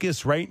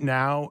focus right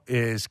now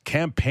is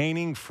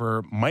campaigning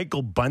for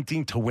Michael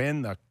Bunting to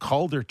win the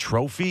Calder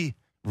Trophy.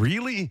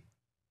 Really?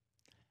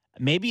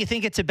 Maybe you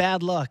think it's a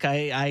bad look.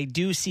 I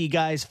do see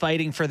guys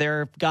fighting for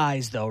their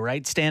guys, though,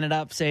 right? Standing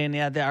up, saying,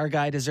 yeah, our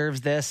guy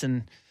deserves this.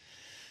 And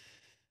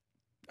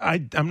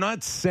I'm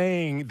not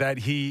saying that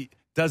he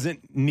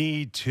doesn't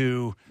need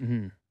to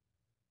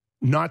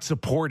not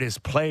support his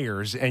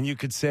players. And you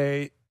could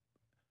say,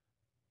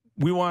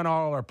 we want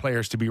all our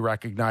players to be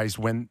recognized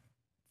when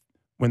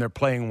they're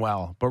playing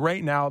well. But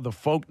right now,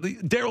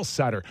 Daryl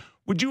Sutter,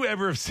 would you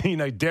ever have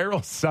seen a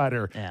Daryl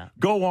Sutter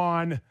go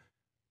on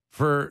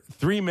for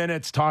 3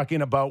 minutes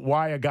talking about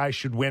why a guy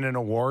should win an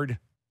award?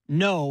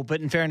 No,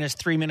 but in fairness,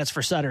 3 minutes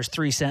for Sutter's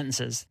 3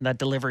 sentences, that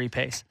delivery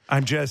pace. I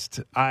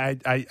just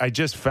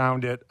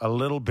found it a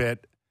little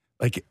bit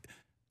like,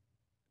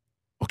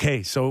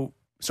 okay, so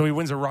he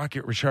wins a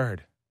Rocket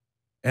Richard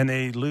and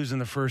they lose in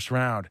the first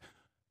round.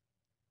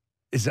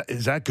 Is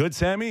that good,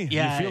 Sammy?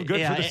 Yeah, you feel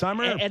good for the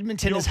summer?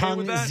 Edmonton has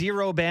hung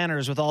 0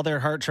 banners with all their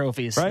Hart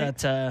trophies.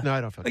 Right? No,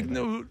 I don't feel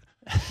good.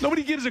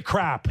 Nobody gives a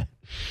crap.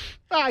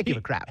 I give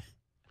a crap.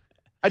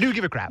 I do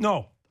give a crap.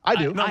 No, I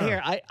do.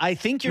 I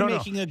think you're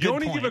making a good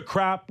point. You only give a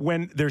crap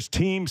when there's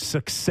team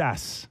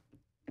success.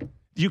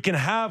 You can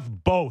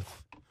have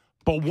both,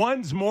 but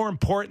one's more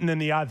important than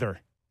the other.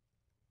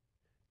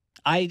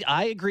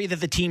 I agree that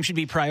the team should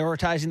be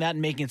prioritizing that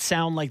and making it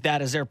sound like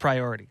that is their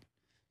priority.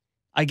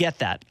 I get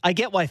that. I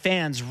get why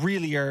fans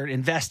really are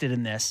invested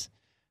in this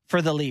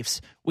for the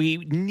Leafs. We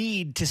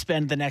need to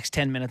spend the next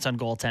 10 minutes on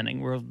goaltending.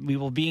 We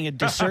will be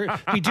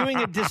doing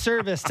a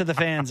disservice to the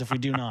fans if we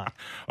do not.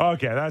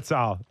 Okay, that's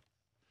all.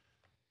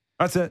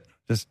 That's it.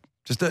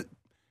 Just a,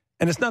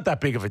 and it's not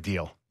that big of a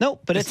deal. No,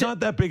 but it's not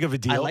that big of a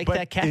deal. I like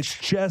that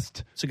catch.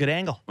 It's a good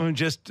angle.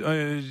 Just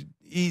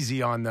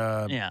easy on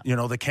the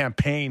the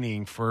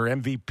campaigning for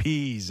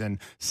MVPs and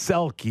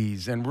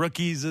Selkies and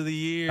Rookies of the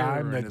Year.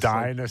 I'm the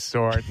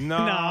dinosaur.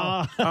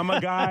 No, I'm a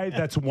guy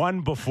that's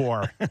won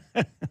before,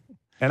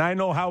 and I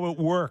know how it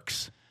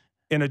works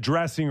in a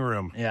dressing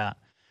room. Yeah,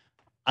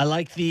 I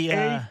like the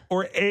 8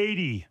 or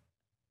 80.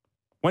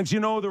 Once you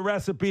know the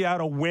recipe how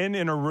to win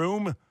in a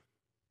room,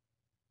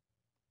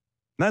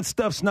 that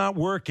stuff's not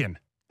working.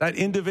 That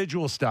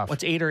individual stuff.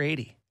 What's 8 or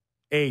 80?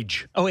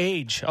 Age. Oh,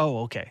 age.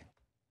 Oh, okay.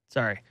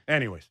 Sorry.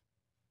 Anyways,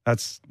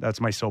 that's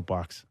my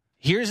soapbox.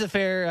 Here's a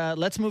fair.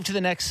 Let's move to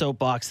the next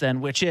soapbox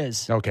then, which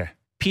is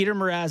Peter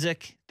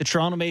Mrazek, the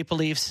Toronto Maple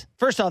Leafs.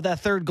 First off, that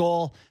third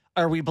goal.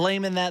 Are we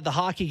blaming the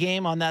hockey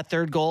game on that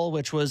third goal,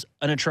 which was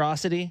an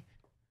atrocity?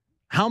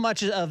 How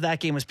much of that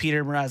game was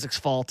Peter Mrazek's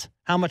fault?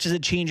 How much does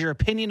it change your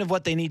opinion of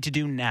what they need to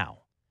do now?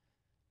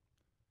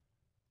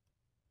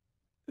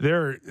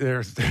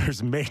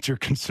 There's major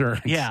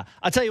concerns. Yeah,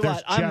 I'll tell you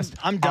what.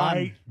 I'm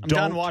done. I'm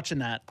done watching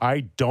that.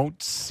 I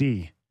don't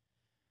see.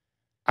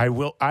 I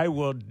will.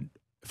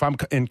 If I'm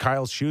in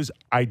Kyle's shoes,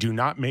 I do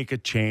not make a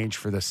change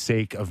for the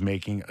sake of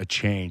making a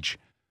change.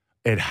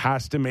 It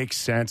has to make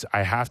sense.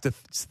 I have to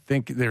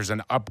think there's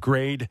an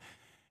upgrade,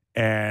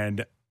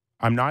 and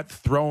I'm not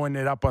throwing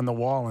it up on the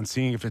wall and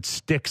seeing if it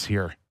sticks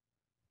here.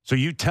 So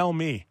you tell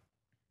me,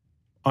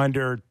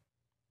 under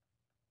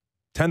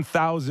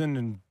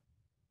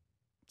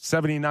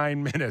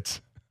 10,079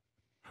 minutes,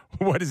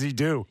 what does he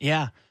do?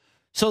 Yeah.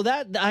 So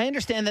that I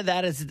understand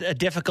that is a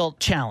difficult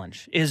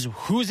challenge. Is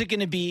who's it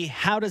going to be?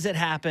 How does it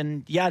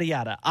happen? Yada,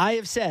 yada. I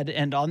have said,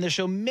 and on this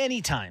show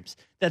many times,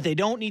 that they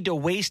don't need to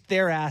waste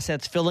their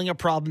assets filling a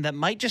problem that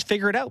might just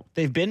figure it out.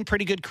 They've been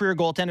pretty good career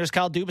goaltenders.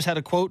 Kyle Dubas had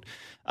a quote.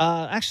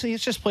 Actually,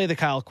 let's just play the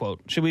Kyle quote.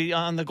 Should we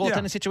on the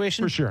goaltending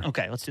situation? For sure.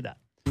 Okay, let's do that.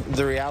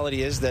 The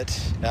reality is that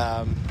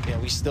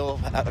we still.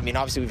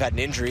 Obviously, we've had an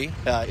injury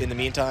in the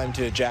meantime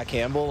to Jack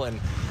Campbell,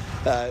 and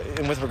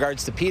with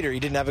regards to Peter, he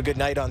didn't have a good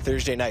night on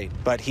Thursday night,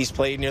 but he's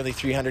played nearly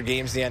 300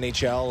 games in the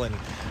NHL and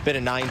been a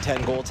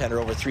 9-10 goaltender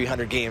over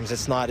 300 games.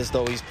 It's not as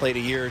though he's played a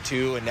year or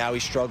two and now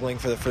he's struggling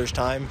for the first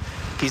time.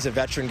 He's a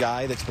veteran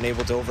guy that's been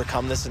able to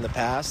overcome this in the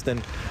past,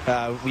 and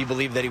we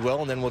believe that he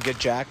will, and then we'll get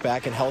Jack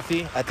back and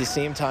healthy. At the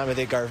same time, I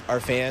think our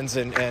fans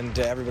and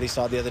everybody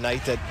saw the other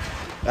night that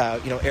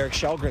Erik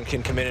Källgren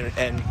can come in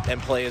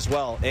and play as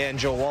well. And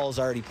Joe Woll's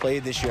already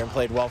played this year and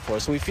played well for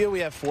us. So we feel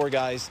we have 4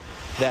 guys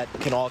that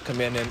can all come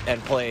in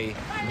and play.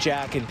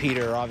 Jack and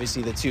Peter are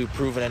obviously the 2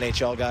 proven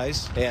NHL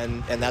guys,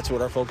 and that's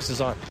what our focus is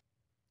on.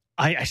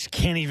 I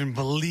can't even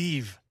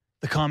believe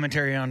the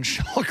commentary on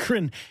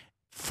Källgren.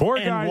 4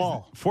 and guys,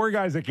 Woll. 4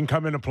 guys that can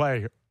come in and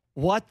play.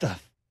 What the?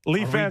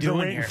 Leaf fans are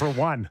waiting here? for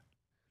one.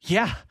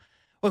 Yeah.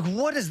 Like,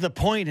 what is the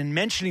point in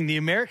mentioning the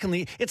American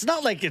League? It's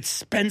not like it's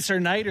Spencer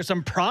Knight or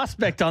some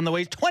prospect on the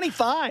way. He's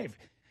 25.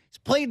 He's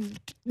played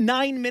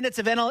 9 minutes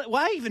of NL.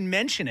 Why even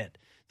mention it?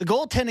 The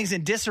goaltending's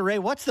in disarray.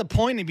 What's the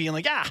point in being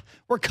like,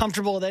 we're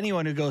comfortable with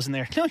anyone who goes in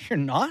there? No, you're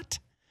not.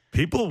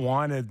 People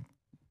wanted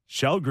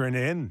Källgren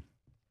in.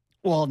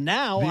 Well,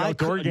 now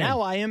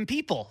I am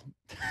people.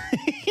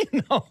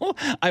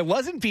 I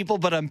wasn't people,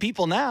 but I'm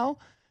people now.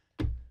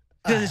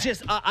 Because it's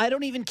just, I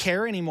don't even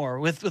care anymore.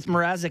 With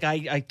Mrazek,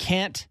 I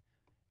can't.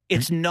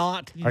 It's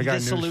not the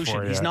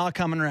solution. He's not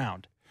coming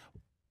around.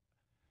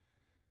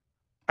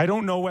 I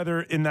don't know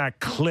whether in that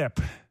clip,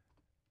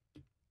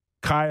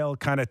 Kyle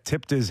kind of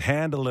tipped his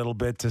hand a little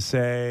bit to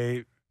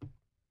say,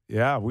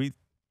 yeah, we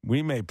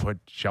may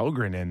put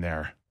Källgren in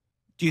there.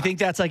 Do you think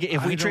that's like,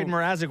 if we trade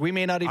Mrazek, we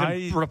may not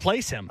even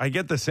replace him? I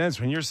get the sense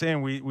when you're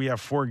saying we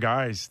have 4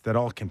 guys that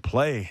all can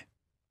play,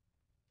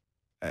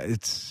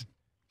 it's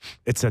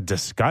a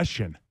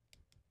discussion.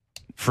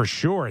 For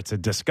sure, it's a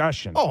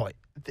discussion. Oh,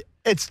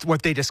 it's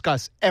what they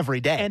discuss every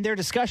day. And their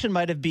discussion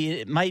might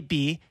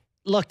be,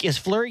 look, is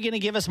Fleury going to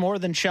give us more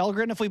than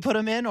Källgren if we put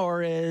him in,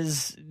 or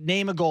is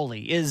name a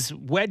goalie? Is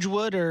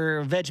Wedgwood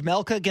or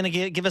Vejmelka going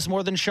to give us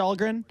more than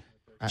Källgren?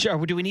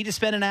 Do we need to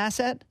spend an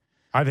asset?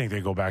 I think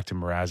they go back to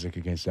Mrazek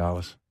against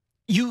Dallas.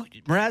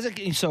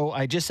 Mrazek, so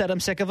I just said I'm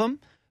sick of him,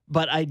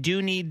 but I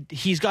do need,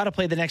 he's got to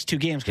play the next 2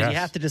 games because you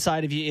have to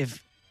decide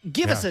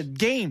give us a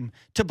game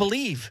to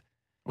believe.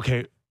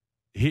 Okay,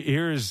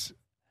 here's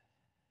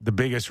the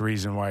biggest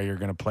reason why you're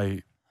going to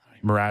play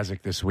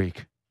Mrazek this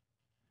week.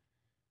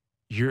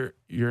 You're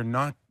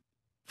not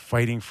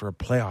fighting for a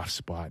playoff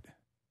spot.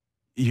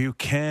 You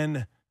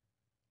can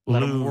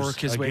Let him lose work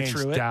his way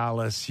against through it.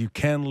 Dallas. You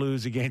can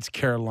lose against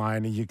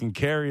Carolina. You can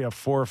carry a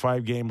 4 or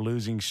 5 game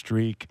losing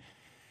streak,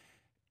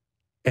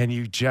 and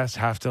you just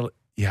have to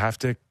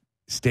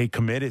stay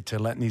committed to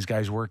letting these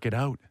guys work it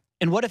out.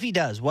 And what if he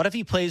does? What if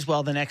he plays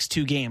well the next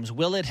 2 games?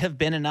 Will it have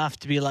been enough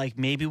to be like,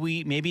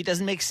 maybe it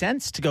doesn't make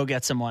sense to go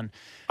get someone?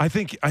 I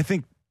think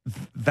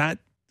that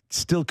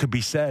still could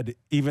be said,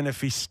 even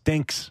if he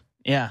stinks.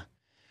 Yeah.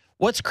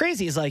 What's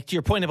crazy is, like, to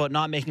your point about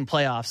not making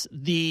playoffs,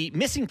 the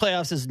missing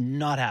playoffs is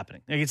not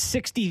happening. Like, it's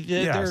 60,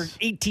 Yes. they're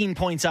 18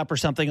 points up or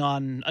something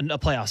on a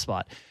playoff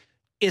spot.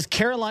 Is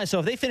Carolina, so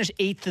if they finish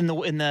 8th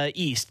in the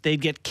East,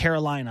 they'd get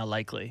Carolina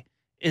likely.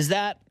 Is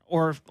that,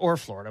 or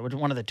Florida,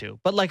 one of the two.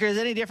 But, like, is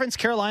there any difference?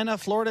 Carolina,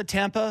 Florida,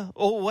 Tampa,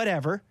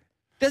 whatever.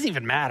 Doesn't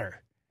even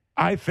matter.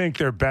 I think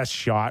their best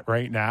shot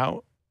right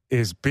now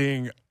is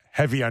being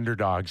heavy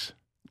underdogs.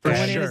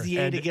 Going in as the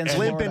 8 against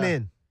Florida. Limping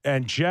in.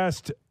 And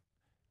just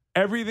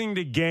everything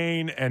to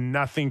gain and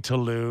nothing to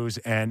lose.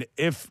 And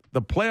if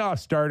the playoffs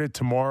started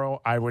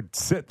tomorrow, I would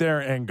sit there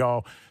and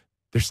go,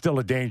 they're still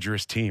a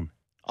dangerous team.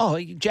 Oh,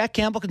 Jack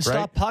Campbell can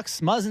stop pucks.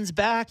 Muzzin's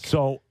back.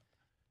 So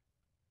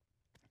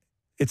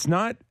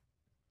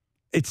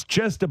it's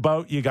just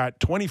about, you got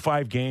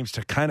 25 games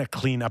to kind of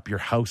clean up your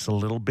house a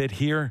little bit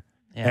here.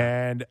 Yeah.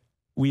 And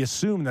we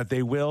assume that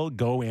they will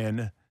go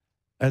in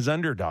as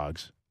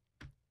underdogs.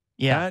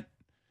 Yeah.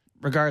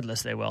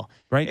 Regardless, they will.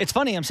 Right. It's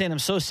funny. I'm saying I'm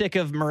so sick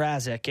of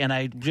Mrazek, and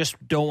I just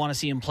don't want to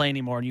see him play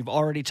anymore. And you've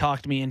already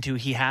talked me into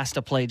he has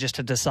to play just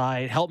to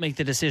decide, help make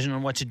the decision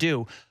on what to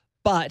do.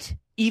 But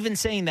even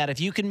saying that,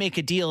 if you can make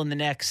a deal in the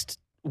next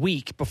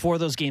week before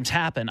those games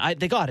happen,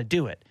 they got to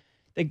do it.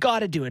 They got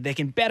to do it. They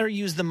can better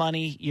use the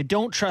money. You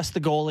don't trust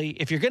the goalie.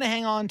 If you're going to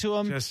hang on to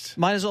him,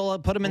 might as well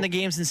put him in the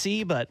games and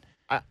see. But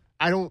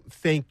I don't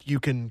think you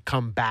can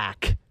come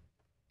back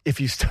if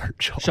you start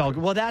Shulgren.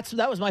 Well,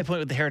 that was my point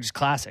with the Heritage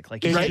Classic.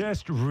 Like, it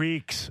just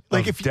reeks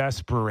of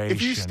desperation.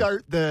 If you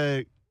start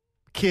the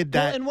kid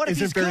that and what if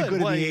isn't he's very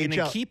good What, at are you the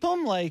gonna AHL, keep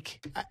him?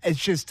 Like,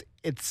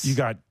 it's you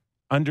got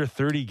under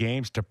 30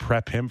 games to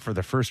prep him for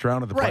the first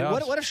round of the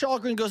playoffs. What if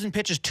Shulgren goes and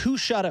pitches 2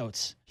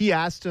 shutouts? He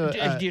asked. Do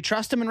you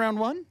trust him in round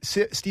 1?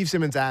 Steve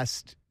Simmons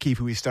asked Keefe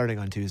who he's starting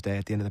on Tuesday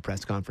at the end of the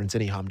press conference,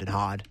 and he hummed and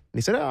hawed. And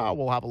he said,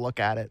 we'll have a look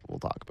at it. We'll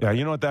talk about it. Yeah,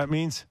 you know what that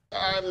means?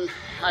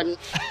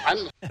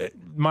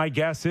 My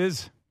guess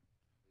is,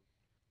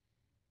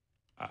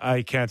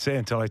 I can't say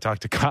until I talk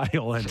to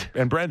Kyle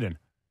and Brendan.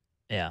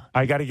 Yeah.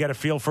 I got to get a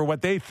feel for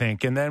what they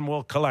think, and then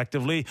we'll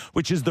collectively,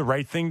 which is the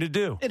right thing to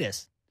do. It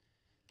is.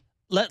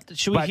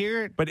 Should we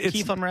hear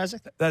Keefe on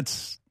Mrazek?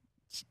 That's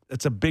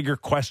a bigger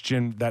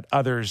question that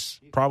others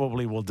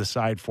probably will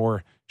decide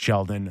for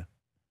Sheldon.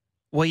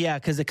 Well, yeah,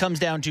 because it comes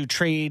down to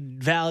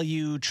trade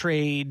value,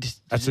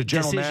 That's a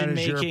general decision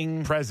manager,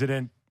 making,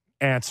 president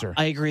answer.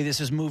 I agree. This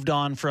has moved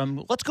on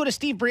from let's go to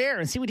Steve Briere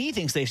and see what he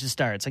thinks they should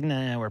start. It's like,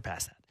 nah, we're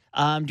past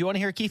that. Do you want to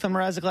hear Keefe on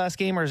Mrazek last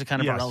game, or is it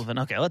kind of irrelevant?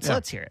 Okay,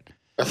 let's hear it.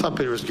 I thought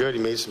Peter was good.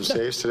 He made some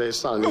saves today.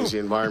 It's not an easy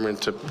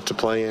environment to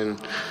play in,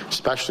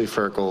 especially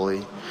for a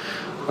goalie.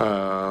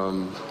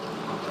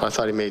 I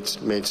thought he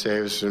made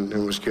saves and it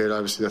was good.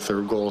 Obviously, the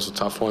third goal is a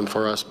tough one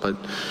for us, but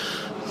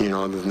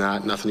other than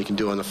that, nothing you can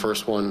do on the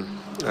first one,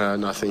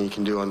 nothing you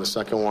can do on the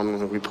second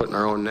one. We put in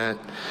our own net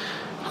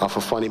off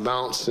a funny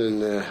bounce,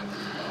 and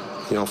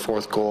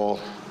fourth goal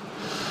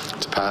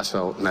to pass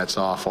out, nets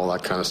off, all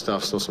that kind of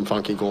stuff. So some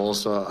funky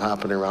goals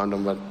happening around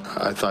him, but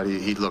I thought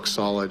he looked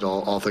solid,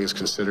 all things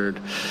considered,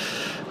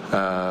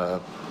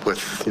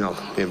 with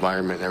the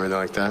environment and everything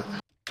like that.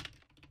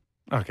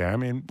 Okay, I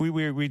mean,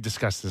 we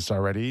discussed this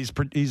already.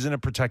 He's in a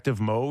protective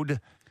mode,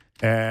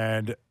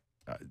 and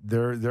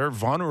they're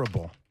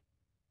vulnerable.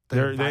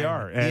 They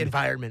are. And the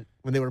environment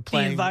when they were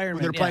playing. When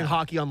they were playing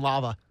hockey on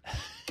lava.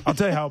 I'll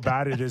tell you how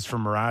bad it is for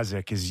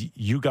Mrazek is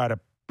you got to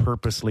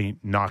purposely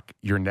knock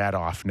your net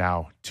off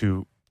now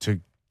to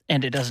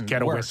and it doesn't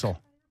get work. a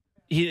whistle.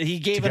 He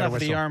gave enough of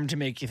the arm to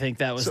make you think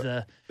that was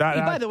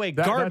by the way,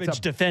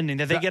 garbage defending.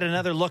 Did they get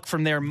another look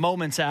from there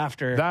moments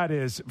after? That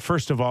is,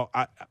 first of all,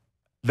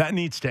 that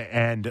needs to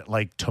end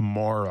like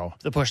tomorrow.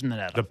 The pushing the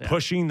net off.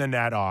 Pushing the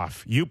net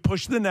off. You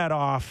push the net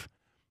off,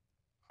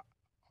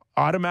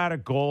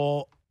 automatic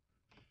goal,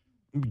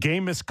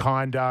 game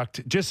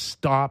misconduct. Just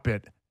stop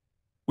it.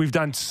 We've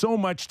done so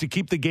much to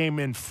keep the game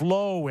in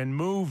flow and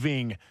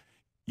moving.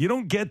 You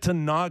don't get to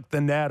knock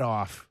the net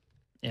off.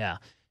 Yeah.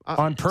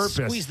 On purpose.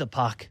 Squeeze the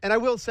puck. And I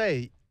will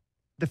say,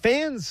 the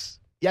fans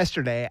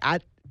yesterday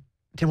at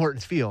Tim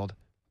Hortons Field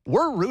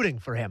were rooting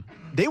for him.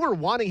 They were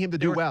wanting him to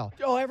do well.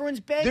 Oh,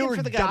 everyone's begging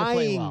for the guy to play well.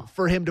 They were dying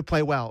for him to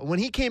play well. When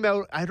he came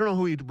out, I don't know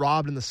who he'd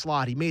robbed in the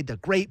slot. He made the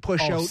great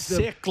push out.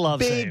 Sick glove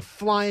big save.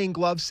 Flying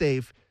glove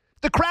save.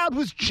 The crowd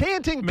was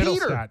chanting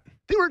Peter.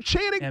 They were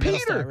chanting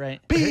Peter.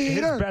 Right.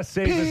 Peter. His best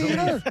save is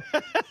a Leaf.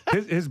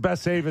 His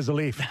best save is a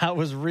Leaf. That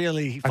was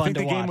really fun to watch. I think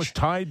the game was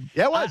tied.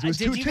 Yeah, it was. It was 2-2.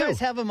 Did you guys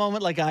have a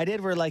moment like I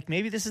did where, like,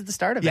 maybe this is the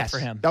start of it for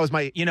him? That was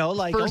my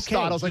first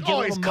thought. I was like,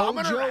 he's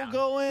coming around.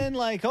 Going,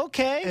 like,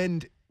 okay.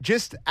 And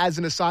just as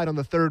an aside on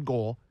the third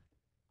goal,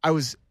 it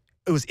was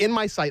in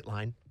my sight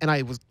line, and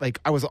I was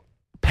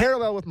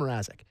parallel with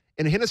Mrazek.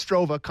 and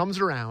Hinostroza comes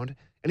around,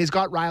 and he's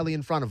got Riley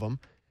in front of him.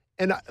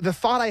 And the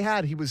thought I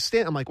had, he was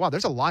standing, I'm like, wow,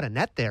 there's a lot of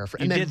net there.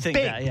 And you then did think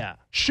bing, that, yeah.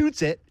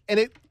 Shoots it,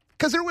 and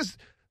because there was,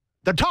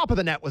 the top of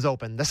the net was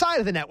open, the side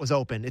of the net was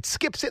open. It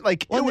skips it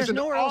like, well, it was there's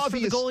nowhere else for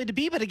the goalie to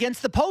be but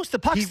against the post. The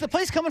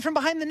play's coming from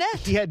behind the net.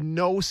 He had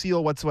no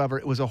seal whatsoever.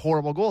 It was a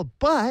horrible goal.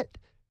 But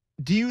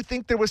do you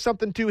think there was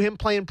something to him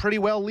playing pretty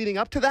well leading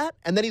up to that?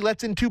 And then he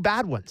lets in 2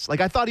 bad ones.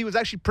 Like, I thought he was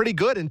actually pretty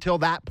good until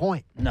that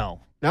point.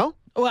 No. No?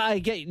 Well, I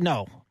get,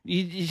 no.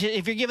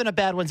 If you're giving up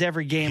bad ones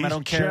every game, I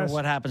don't care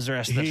what happens the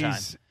rest of the time.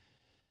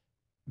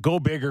 Go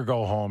big or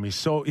go home.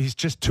 He's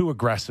just too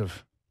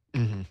aggressive.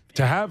 Mm-hmm.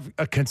 To have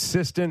a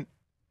consistent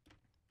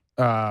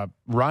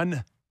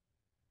run,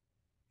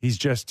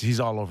 he's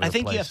all over the place. I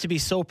think you have to be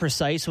so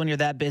precise when you're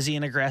that busy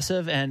and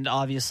aggressive, and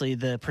obviously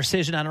the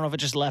precision, I don't know if it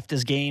just left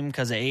his game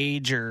because of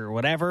age or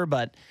whatever,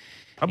 but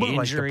how about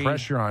injury, like the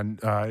pressure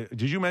on,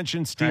 did you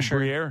mention Steve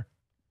Briere?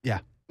 Yeah.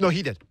 No,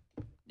 he did.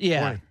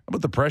 Yeah. How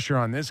about the pressure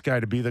on this guy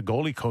to be the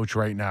goalie coach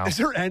right now? Is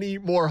there any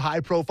more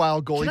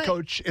high-profile goalie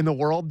coach in the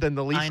world than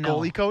the Leafs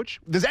goalie coach?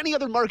 Does any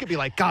other market be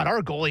like, God,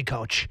 our goalie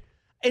coach?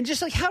 And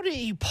just like, how do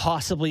you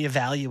possibly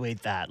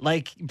evaluate that?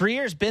 Like,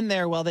 Briere's been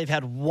there while they've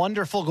had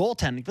wonderful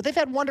goaltending, but they've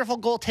had wonderful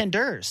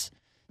goaltenders.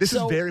 This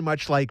is very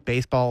much like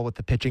baseball with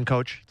the pitching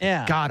coach.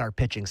 Yeah. God, our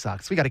pitching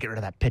sucks. We got to get rid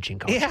of that pitching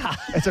coach. Yeah.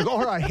 It's like,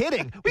 our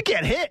hitting. We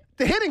can't hit.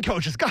 The hitting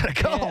coach has got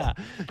to go. Yeah.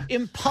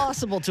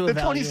 Impossible to evaluate.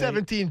 The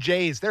 2017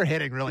 Jays, their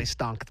hitting really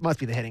stunk. It must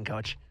be the hitting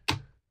coach.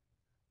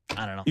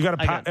 I don't know. You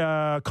got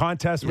a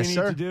contest we need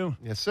to do?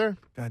 Yes, sir.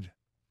 God.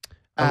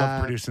 I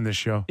love producing this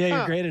show. Yeah,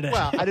 you're great at it.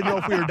 Well, I didn't know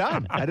if we were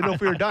done.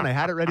 I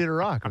had it ready to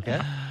rock, okay?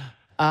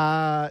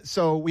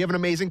 So we have an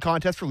amazing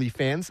contest for Leaf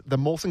fans, the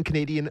Molson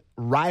Canadian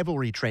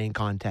Rivalry Train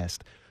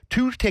Contest.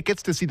 2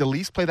 tickets to see the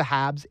Leafs play the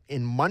Habs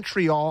in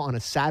Montreal on a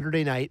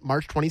Saturday night,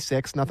 March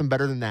 26th. Nothing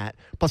better than that.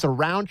 Plus a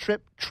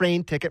round-trip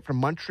train ticket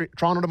from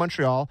Toronto to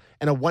Montreal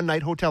and a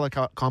one-night hotel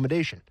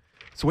accommodation.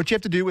 So what you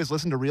have to do is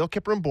listen to Real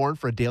Kipper and Bourne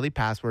for a daily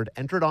password.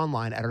 Enter it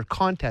online at our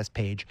contest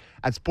page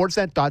at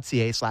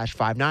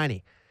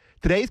sportsnet.ca/590.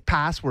 Today's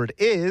password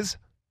is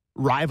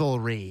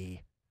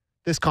Rivalry.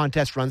 This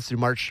contest runs through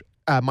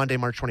Monday,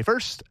 March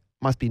 21st.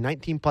 Must be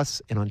 19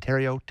 plus in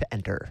Ontario to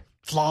enter.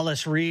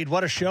 Flawless read.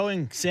 What a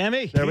showing,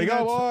 Sammy. There we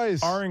go,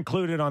 boys. Are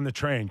included on the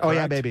train, correct? Oh,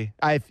 yeah, baby.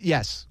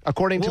 Yes.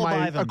 According to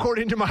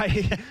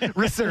my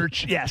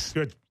research, yes.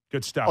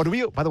 Good stuff.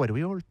 Oh, by the way, do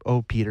we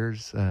owe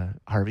Peter's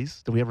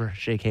Harvey's? Do we ever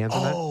shake hands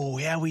on that? Oh,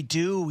 yeah, we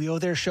do. We owe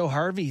their show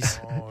Harvey's.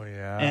 Oh,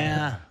 yeah.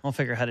 Yeah. We'll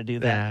figure out how to do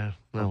that. Yeah.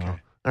 Oh, okay. Well.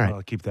 All right.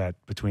 I'll keep that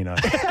between us.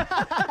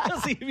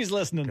 I'll see if he's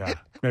listening. Yeah.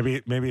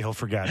 Maybe he'll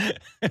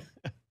forget.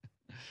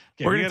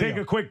 We're going to take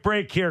a quick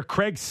break here.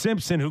 Craig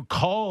Simpson, who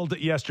called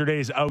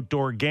yesterday's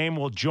outdoor game,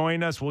 will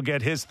join us. We'll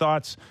get his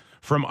thoughts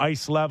from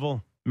ice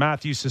level,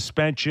 Matthews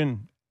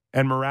suspension,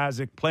 and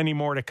Mrazek. Plenty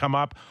more to come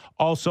up.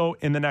 Also,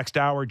 in the next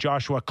hour,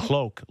 Joshua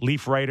Cloak,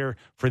 Leaf writer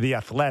for The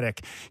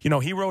Athletic. You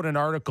know, he wrote an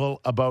article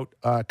about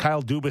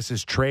Kyle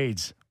Dubas's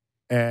trades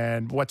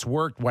and what's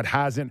worked, what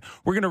hasn't.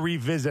 We're going to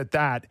revisit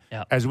that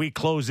as we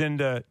close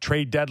into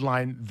trade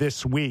deadline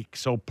this week.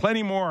 So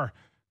plenty more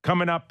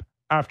coming up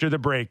after the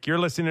break. You're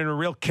listening to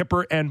Real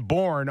Kipper and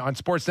Bourne on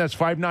Sportsnet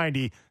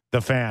 590, The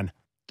Fan.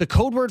 The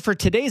code word for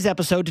today's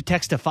episode to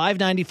text to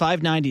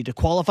 590-590 to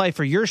qualify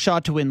for your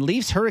shot to win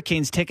Leafs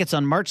Hurricanes tickets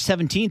on March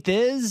 17th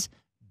is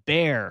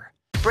Bear.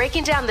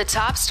 Breaking down the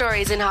top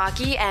stories in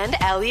hockey and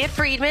Elliot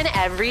Friedman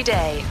every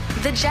day.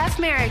 The Jeff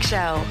Merrick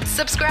Show.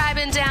 Subscribe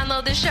and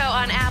download the show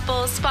on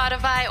Apple,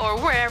 Spotify,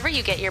 or wherever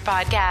you get your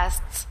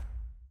podcasts.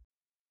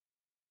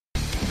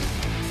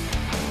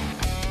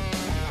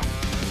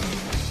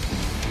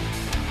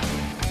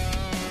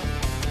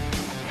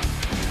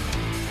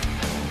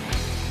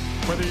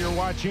 Whether you're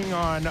watching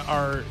on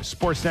our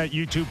Sportsnet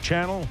YouTube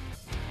channel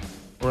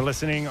or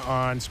listening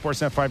on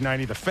Sportsnet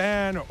 590 The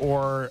Fan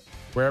or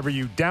wherever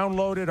you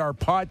downloaded our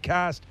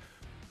podcast,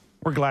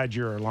 we're glad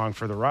you're along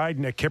for the ride.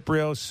 Nick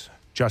Kypreos,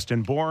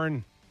 Justin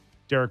Bourne,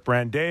 Derek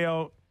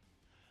Brandeo,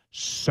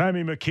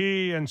 Sammy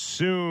McKee, and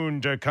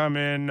soon to come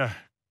in,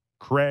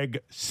 Craig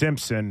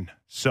Simpson.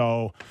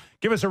 So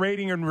give us a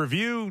rating and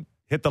review.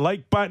 Hit the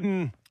like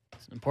button.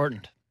 It's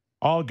important.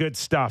 All good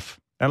stuff.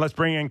 And let's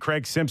bring in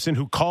Craig Simpson,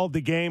 who called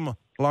the game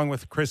along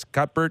with Chris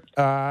Cuthbert.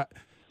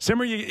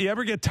 Simmer, you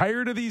ever get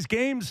tired of these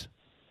games?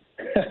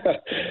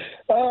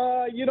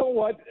 You know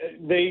what?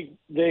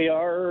 They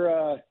are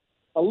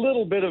a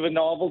little bit of a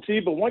novelty,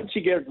 but once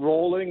you get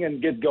rolling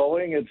and get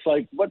going, it's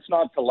like, what's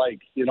not to like?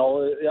 You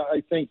know,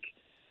 I think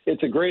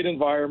it's a great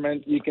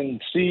environment. You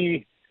can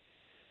see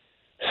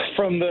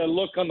from the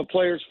look on the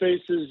players'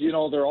 faces, you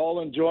know, they're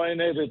all enjoying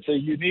it. It's a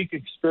unique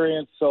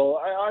experience, so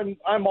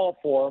I'm all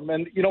for them.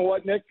 And you know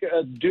what, Nick,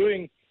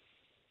 doing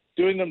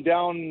them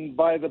down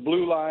by the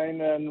blue line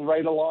and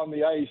right along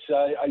the ice,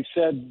 I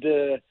said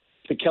to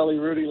Kelly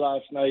Rudy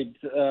last night,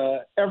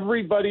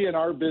 everybody in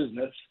our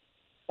business,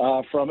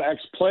 from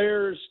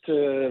ex-players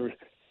to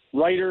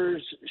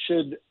writers,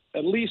 should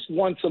at least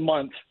once a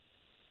month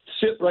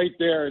sit right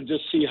there and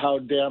just see how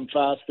damn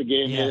fast the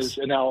game is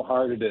and how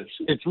hard it is.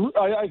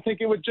 I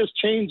think it would just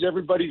change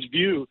everybody's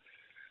view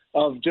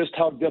of just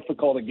how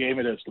difficult a game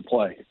it is to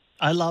play.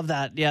 I love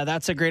that. Yeah,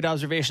 that's a great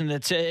observation.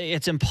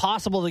 It's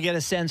impossible to get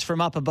a sense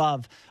from up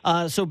above.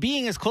 So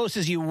being as close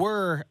as you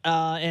were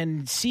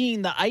and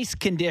seeing the ice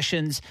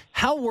conditions,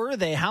 how were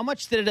they? How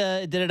much did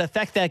it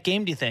affect that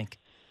game, do you think?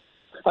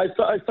 I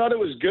thought it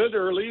was good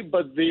early,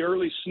 but the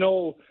early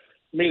snow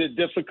made it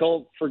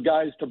difficult for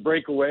guys to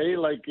break away.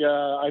 Like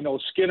I know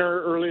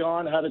Skinner early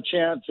on had a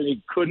chance, and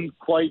he couldn't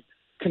quite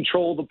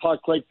control the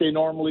puck like they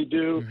normally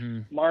do.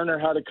 Mm-hmm. Marner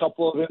had a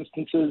couple of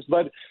instances.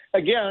 But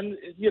again,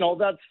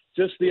 that's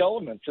just the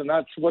elements, and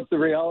that's what the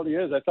reality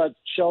is. I thought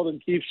Sheldon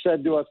Keefe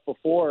said to us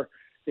before,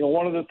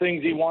 one of the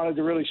things he wanted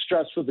to really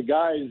stress with the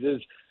guys is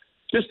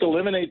just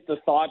eliminate the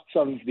thoughts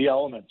of the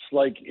elements.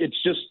 Like,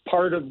 it's just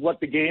part of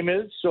what the game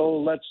is, so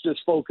let's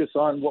just focus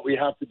on what we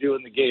have to do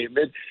in the game.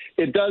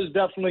 It does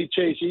definitely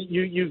change.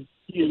 You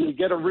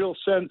get a real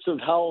sense of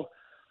how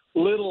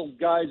little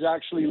guys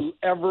actually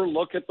ever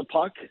look at the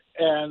puck,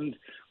 and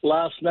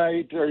last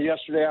night or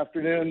yesterday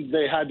afternoon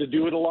they had to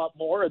do it a lot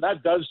more, and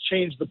that does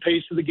change the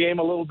pace of the game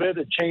a little bit.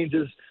 It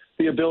changes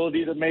the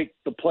ability to make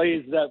the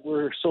plays that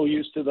we're so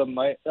used to them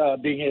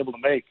being able to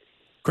make.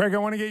 Craig, I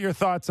want to get your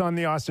thoughts on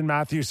the Austin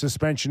Matthews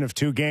suspension of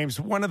 2 games.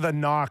 One of the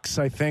knocks,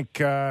 I think,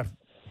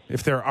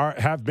 if there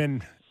have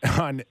been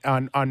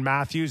on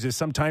Matthews, is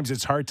sometimes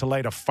it's hard to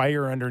light a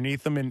fire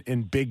underneath him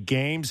in big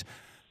games.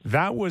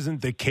 That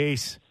wasn't the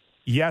case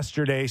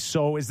yesterday.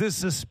 So is this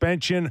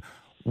suspension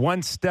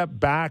one step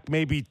back,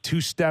 maybe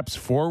 2 steps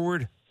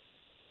forward?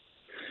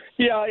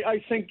 Yeah,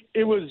 I think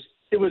it was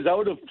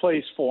out of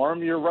place for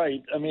him. You're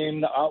right. I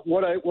mean,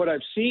 what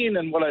I've seen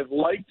and what I've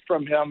liked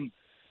from him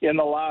in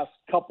the last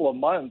couple of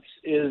months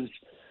is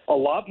a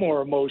lot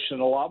more emotion,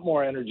 a lot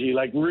more energy,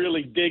 like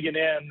really digging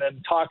in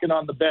and talking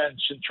on the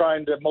bench and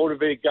trying to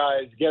motivate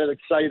guys, get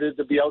excited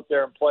to be out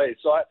there and play.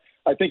 So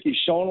I think he's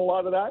shown a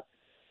lot of that.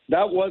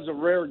 That was a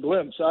rare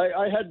glimpse.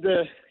 I had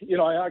to,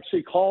 I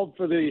actually called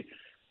for the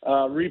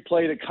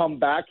replay to come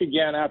back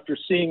again after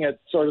seeing it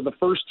sort of the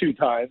first 2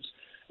 times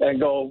and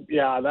go,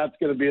 yeah, that's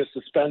going to be a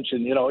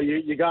suspension.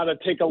 You got to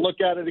take a look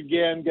at it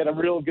again, get a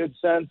real good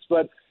sense.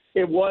 But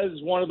it was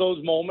one of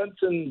those moments,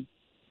 and,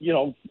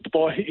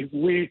 boy,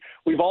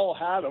 we've all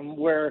had them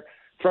where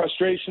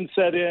frustration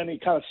set in. He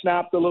kind of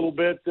snapped a little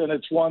bit, and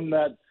it's one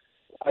that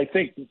I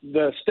think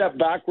the step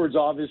backwards,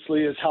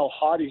 obviously, is how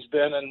hot he's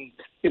been and,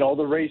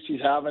 the race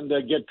he's having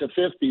to get to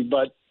 50.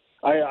 But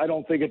I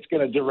don't think it's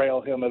going to derail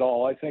him at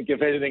all. I think,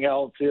 if anything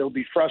else, he'll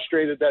be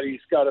frustrated that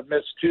he's got to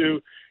miss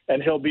 2,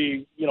 and he'll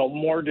be,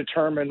 more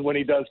determined when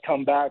he does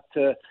come back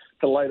to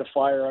light a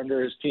fire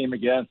under his team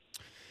again.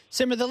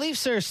 Simmer, the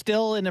Leafs are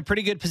still in a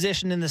pretty good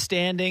position in the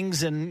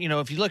standings, and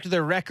if you look at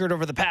their record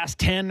over the past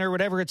 10 or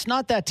whatever, it's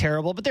not that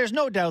terrible. But there's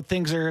no doubt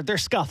they're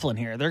scuffling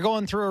here. They're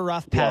going through a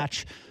rough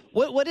patch.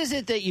 Yep. What is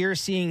it that you're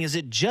seeing? Is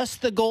it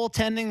just the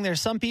goaltending?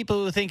 There's some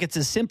people who think it's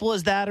as simple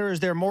as that, or is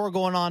there more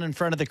going on in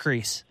front of the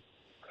crease?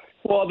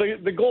 Well, the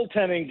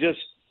goaltending just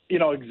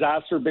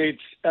exacerbates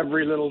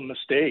every little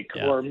mistake,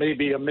 or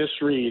maybe a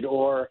misread,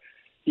 or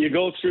you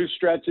go through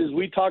stretches.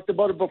 We talked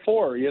about it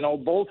before.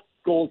 Both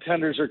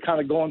goaltenders are kind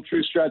of going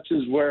through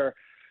stretches where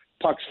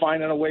pucks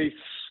finding a way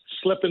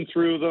slipping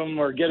through them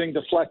or getting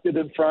deflected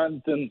in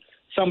front, and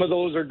some of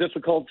those are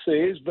difficult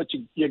saves, but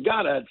you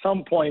got to at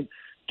some point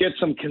get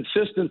some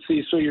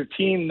consistency so your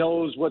team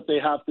knows what they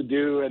have to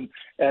do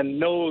and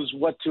knows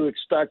what to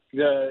expect.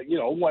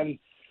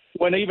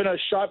 When even a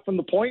shot from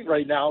the point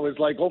right now is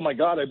like, oh my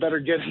God, I better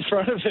get in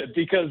front of it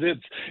because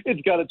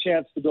it's got a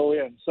chance to go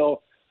in.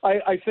 So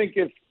I think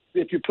if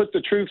you put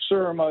the truth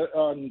serum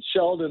on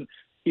Sheldon,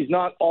 he's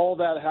not all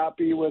that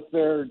happy with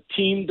their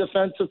team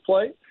defensive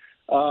play.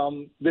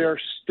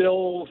 They're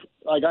still,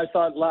 like I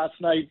thought last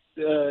night,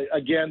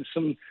 again,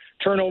 some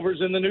turnovers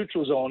in the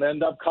neutral zone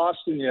end up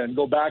costing you and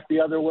go back the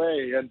other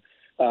way. And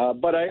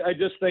but I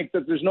just think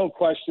that there's no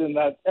question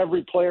that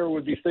every player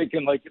would be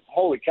thinking, like,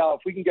 holy cow,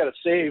 if we can get a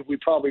save, we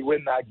probably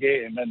win that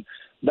game. And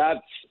that's,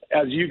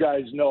 as you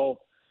guys know,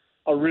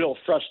 a real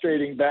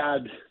frustrating,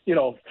 bad,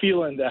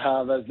 feeling to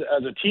have as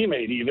a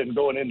teammate, even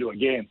going into a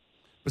game.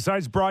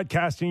 Besides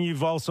broadcasting,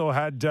 you've also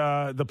had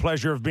the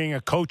pleasure of being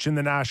a coach in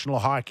the National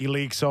Hockey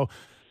League. So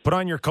put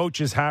on your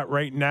coach's hat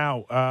right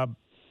now.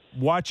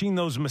 Watching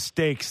those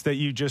mistakes that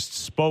you just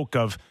spoke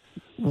of,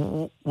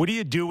 what do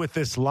you do with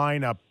this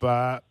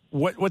lineup?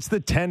 What's the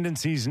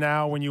tendencies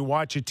now when you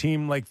watch a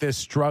team like this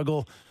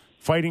struggle,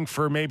 fighting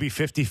for maybe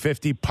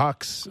 50-50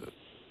 pucks?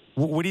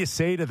 What do you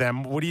say to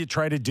them? What do you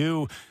try to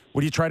do?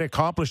 What do you try to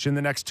accomplish in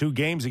the next 2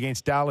 games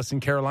against Dallas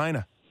and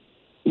Carolina?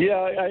 Yeah,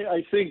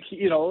 I think,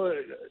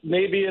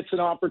 maybe it's an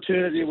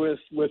opportunity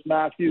with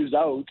Matthews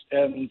out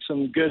and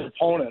some good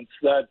opponents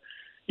that,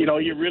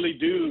 you really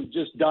do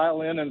just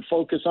dial in and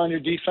focus on your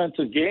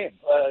defensive game.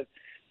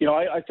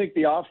 I think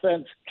the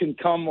offense can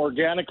come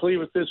organically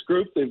with this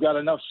group. They've got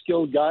enough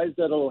skilled guys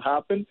that it'll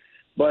happen.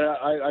 But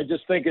I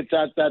just think it's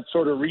at that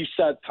sort of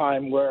reset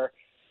time where,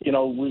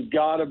 we've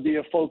got to be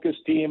a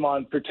focused team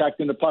on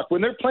protecting the puck.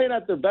 When they're playing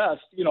at their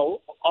best,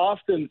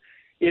 often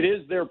it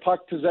is their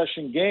puck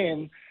possession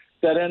game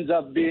that ends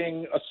up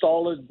being a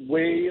solid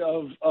way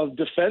of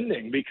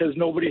defending because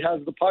nobody has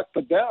the puck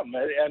but them.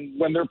 And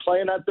when they're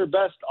playing at their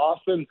best,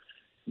 often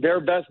their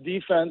best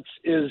defense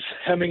is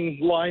hemming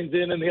lines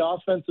in the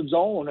offensive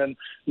zone and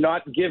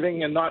not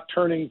giving and not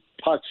turning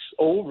pucks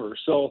over.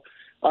 So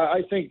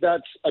I think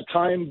that's a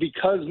time,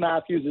 because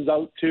Matthews is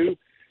out too,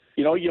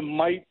 you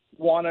might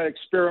want to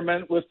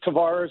experiment with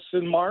Tavares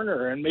and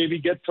Marner and maybe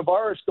get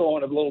Tavares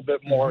going a little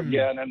bit more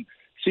again and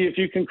see if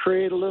you can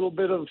create a little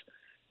bit of,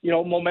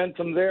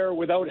 momentum there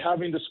without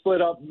having to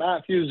split up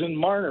Matthews and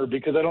Marner,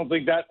 because I don't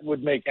think that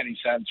would make any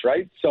sense,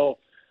 right? So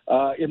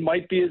it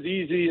might be as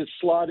easy as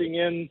slotting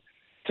in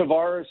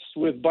Tavares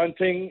with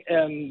Bunting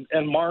and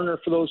Marner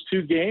for those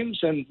 2 games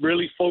and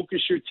really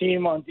focus your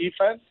team on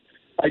defense.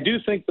 I do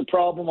think the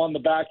problem on the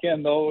back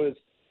end, though, is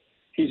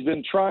he's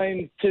been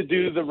trying to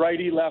do the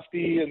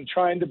righty-lefty and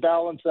trying to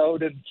balance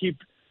out and keep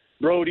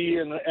Brody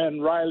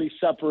and Riley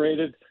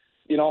separated.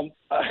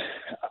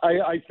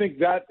 I think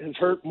that has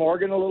hurt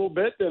Morgan a little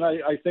bit, and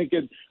I think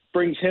it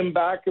brings him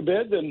back a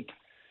bit. And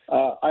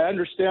I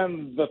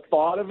understand the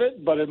thought of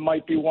it, but it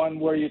might be one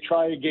where you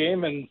try a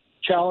game and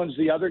challenge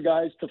the other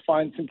guys to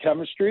find some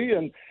chemistry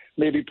and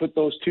maybe put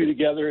those 2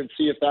 together and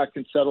see if that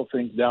can settle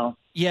things down.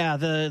 Yeah,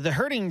 the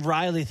hurting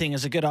Riley thing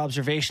is a good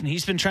observation.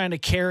 He's been trying to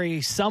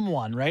carry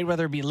someone, right?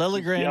 Whether it be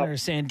Liljegren or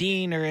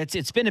Sandin, or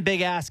it's been a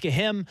big ask of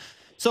him.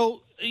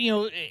 So,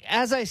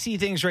 as I see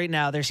things right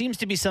now, there seems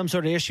to be some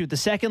sort of issue with the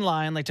second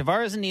line. Like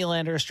Tavares and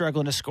Nylander are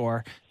struggling to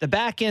score. The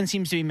back end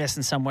seems to be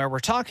missing somewhere. We're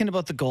talking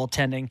about the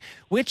goaltending,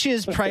 which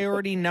is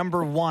priority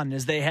number 1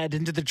 as they head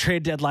into the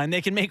trade deadline.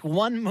 They can make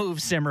one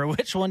move, Simmer.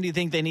 Which one do you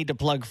think they need to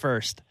plug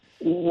first?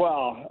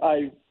 Well,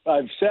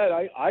 I've said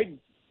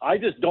I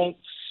just don't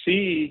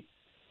see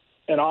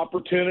an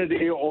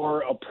opportunity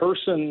or a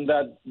person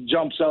that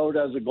jumps out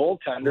as a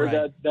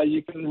goaltender that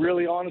you can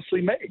really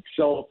honestly make.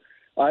 So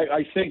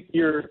I think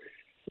you're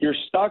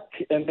stuck,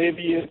 and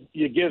maybe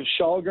you give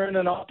Källgren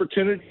an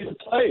opportunity to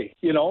play,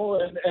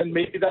 and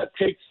maybe that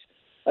takes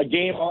a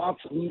game off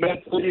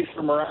mentally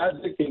for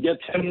Mrazek and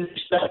gets him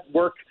reset,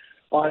 work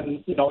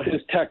on,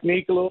 his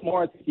technique a little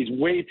more. I think he's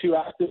way too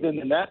active in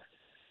the net.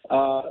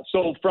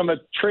 So from a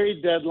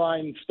trade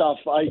deadline stuff,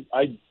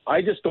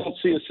 I just don't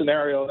see a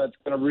scenario that's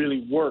going to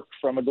really work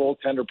from a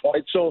goaltender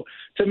point. So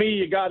to me,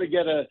 you got to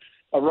get a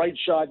right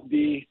shot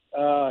D.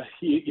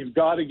 You've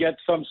got to get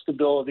some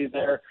stability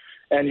there,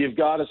 and you've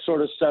got to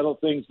sort of settle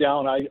things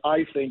down.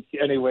 I think,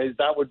 anyways,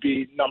 that would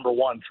be number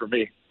 1 for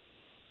me.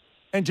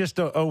 And just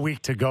a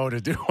week to go to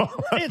do all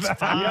of it's that.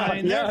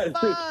 Fine. Yeah, it's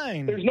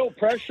fine. There's no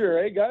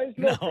pressure, guys?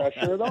 No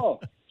pressure at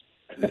all.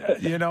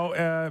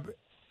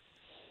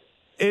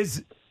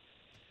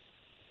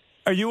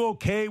 Are you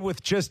okay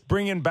with just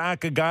bringing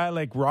back a guy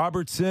like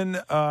Robertson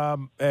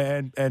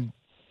and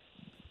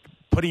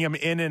putting him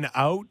in and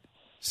out,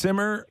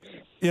 Simmer,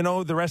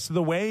 the rest of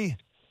the way?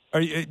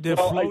 Are you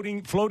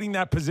floating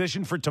that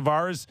position for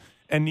Tavares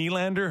and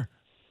Nylander?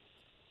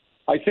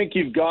 I think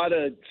you've got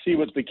to see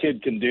what the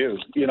kid can do.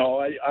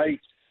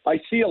 I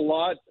see a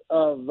lot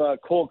of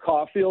Cole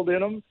Caulfield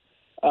in him.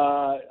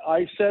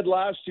 I said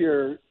last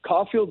year,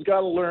 Caulfield's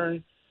got to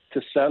learn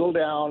to settle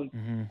down,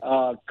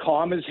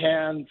 calm his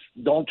hands,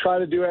 don't try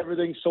to do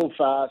everything so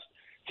fast.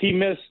 He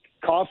missed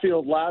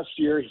Caulfield last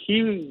year.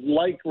 He,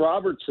 like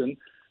Robertson,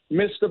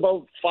 missed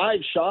about 5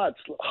 shots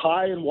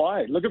high and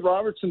wide. Look at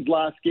Robertson's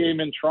last game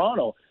in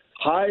Toronto,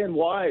 high and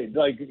wide,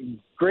 like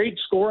great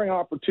scoring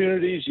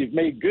opportunities. You've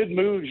made good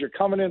moves. You're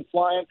coming in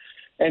flying,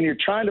 and you're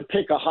trying to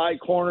pick a high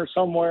corner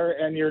somewhere,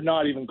 and you're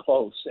not even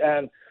close.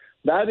 And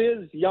that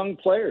is young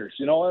players.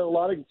 A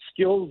lot of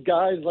skilled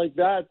guys like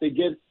that, they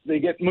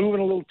get moving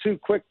a little too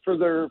quick for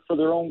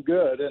their own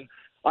good. And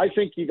I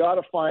think you got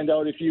to find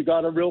out if you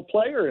got a real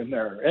player in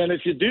there. And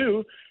if you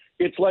do,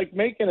 it's like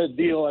making a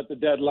deal at the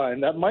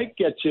deadline that might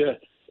get you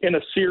in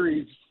a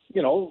series,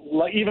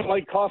 even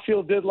like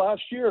Caulfield did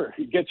last year.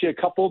 It gets you a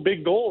couple of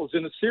big goals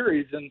in a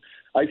series. And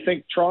I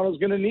think Toronto's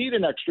going to need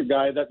an extra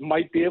guy that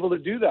might be able to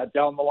do that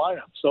down the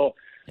lineup. So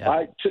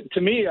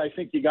to me, I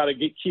think you got to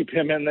keep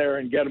him in there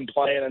and get him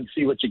playing and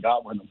see what you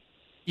got with him.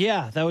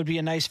 Yeah, that would be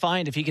a nice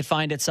find if he could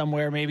find it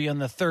somewhere, maybe on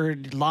the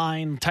third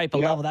line type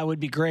of level. That would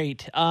be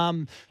great.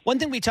 One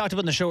thing we talked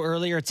about in the show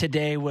earlier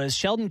today was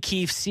Sheldon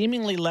Keefe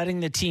seemingly letting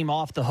the team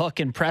off the hook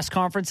in press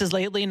conferences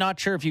lately. Not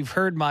sure if you've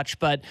heard much,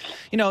 but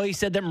he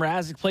said that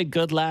Mrazek played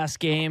good last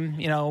game.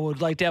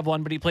 Would like to have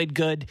one, but he played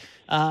good.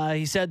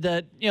 He said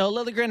that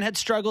Liljegren had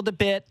struggled a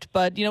bit,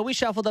 but we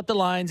shuffled up the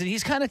lines, and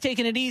he's kind of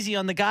taking it easy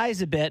on the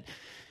guys a bit.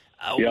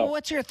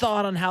 What's your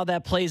thought on how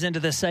that plays into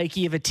the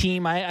psyche of a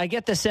team? I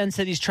get the sense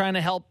that he's trying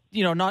to help,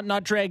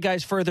 not drag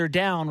guys further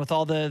down with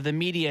all the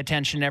media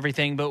attention and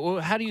everything.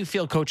 But how do you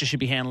feel coaches should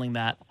be handling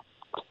that?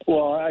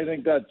 Well, I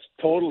think that's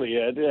totally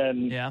it.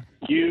 And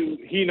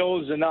he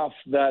knows enough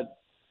that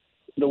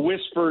the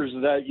whispers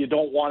that you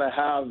don't want to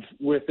have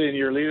within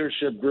your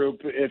leadership group,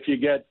 if you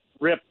get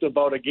ripped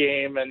about a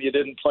game and you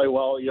didn't play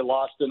well, you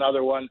lost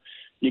another one,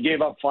 you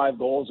gave up 5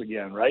 goals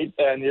again, right?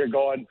 And you're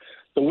going,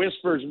 the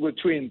whispers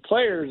between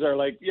players are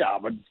like, yeah,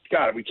 but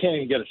God, we can't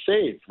even get a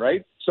save,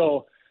 right?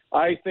 So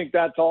I think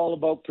that's all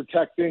about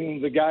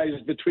protecting the guys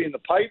between the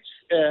pipes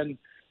and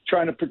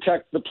trying to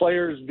protect the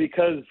players,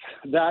 because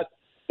that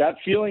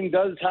feeling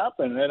does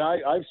happen. And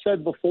I've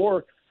said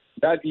before,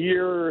 that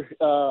year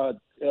of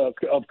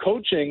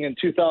coaching in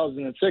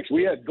 2006,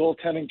 we had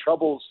goaltending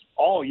troubles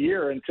all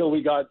year until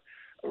we got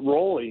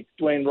Dwayne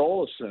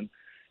Roloson.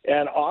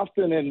 And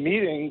often in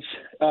meetings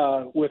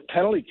with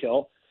penalty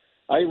kill,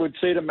 I would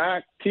say to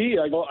Mac T,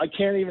 I go, I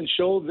can't even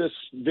show this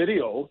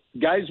video.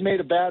 Guys made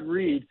a bad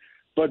read,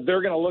 but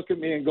they're going to look at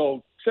me and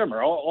go,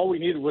 Simmer, all we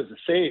needed was a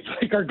save.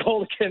 Like, our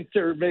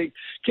goaltender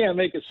can't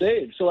make a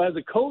save. So as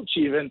a coach,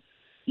 even,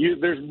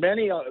 there's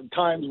many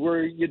times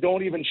where you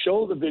don't even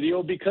show the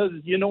video because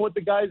you know what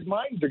the guys'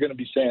 minds are going to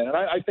be saying. And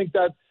I think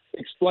that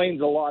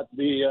explains a lot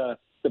the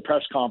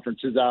press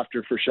conferences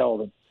after for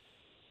Sheldon.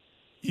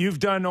 You've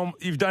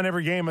done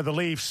every game of the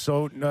Leafs,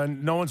 so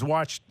no one's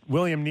watched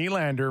William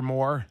Nylander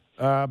more.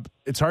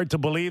 It's hard to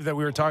believe that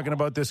we were talking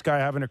about this guy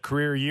having a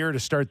career year to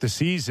start the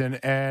season.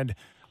 And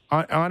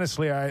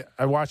honestly, I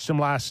watched him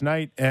last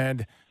night,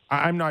 and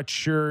I'm not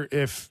sure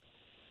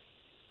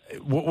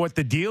what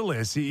the deal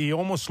is. He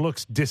almost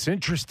looks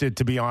disinterested,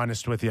 to be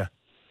honest with you.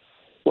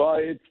 Well,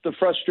 it's the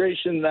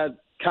frustration that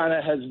kind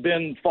of has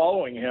been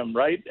following him,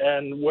 right?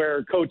 And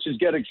where coaches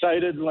get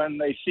excited when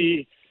they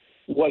see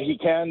what he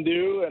can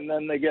do, and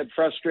then they get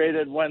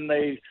frustrated when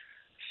they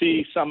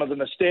see some of the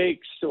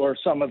mistakes or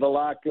some of the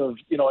lack of,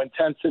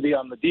 intensity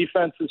on the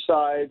defensive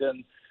side.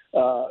 And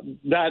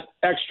that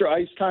extra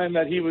ice time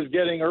that he was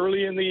getting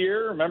early in the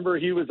year, remember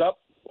he was up,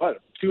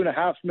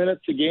 2.5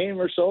 minutes a game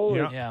or so?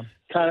 Yeah.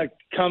 Kind of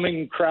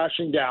coming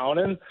crashing down,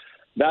 and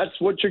that's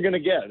what you're going to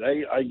get.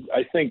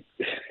 I think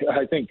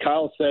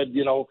Kyle said,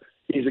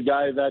 he's a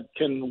guy that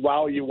can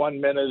wow you 1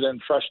 minute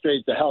and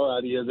frustrate the hell out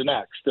of you the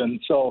next. And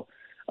so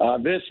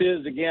this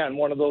is, again,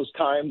 one of those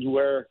times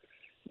where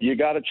you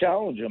got to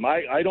challenge him.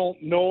 I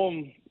don't know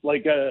him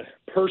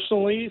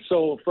personally,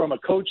 so from a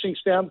coaching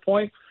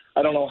standpoint,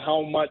 I don't know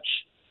how much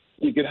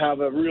you could have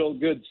a real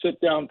good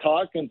sit-down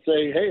talk and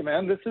say, hey,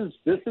 man, this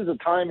is a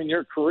time in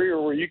your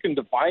career where you can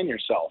define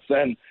yourself.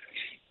 And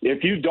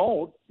if you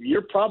don't,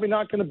 you're probably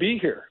not going to be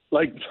here.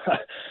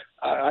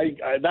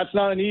 That's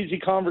not an easy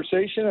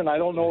conversation, and I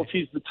don't know if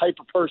he's the type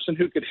of person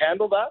who could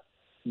handle that,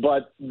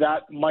 but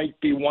that might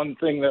be one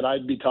thing that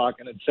I'd be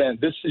talking and saying,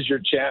 this is your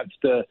chance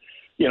to,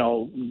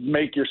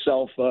 make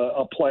yourself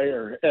a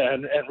player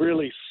and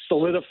really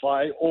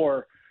solidify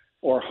or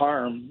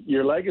harm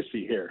your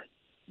legacy here.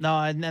 No,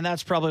 and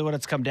that's probably what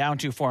it's come down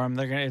to for him.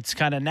 It's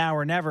kind of now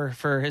or never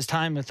for his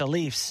time with the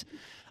Leafs.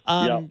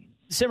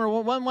 Simmer,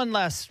 one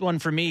last one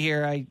for me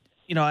here. I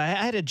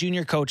had a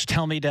junior coach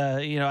tell me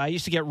I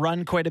used to get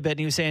run quite a bit, and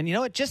he was saying,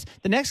 just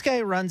the next guy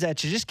who runs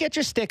at you, just get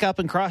your stick up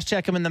and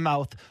cross-check him in the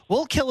mouth.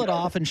 We'll kill it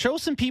off and show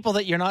some people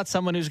that you're not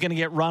someone who's going to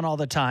get run all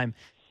the time.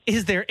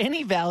 Is there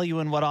any value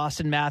in what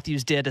Austin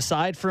Matthews did,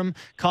 aside from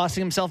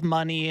costing himself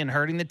money and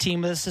hurting the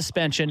team with a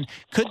suspension?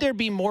 Could there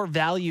be more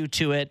value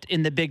to it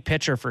in the big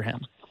picture for him?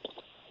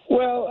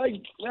 Well,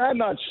 I'm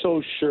not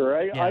so sure.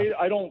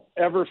 I don't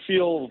ever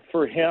feel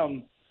for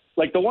him.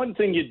 The one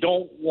thing you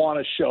don't want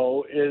to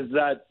show is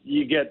that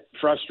you get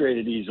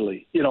frustrated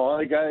easily.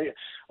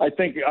 I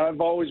think I've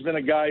always been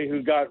a guy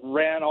who got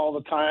ran all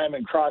the time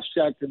and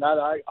cross-checked, and that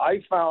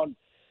I found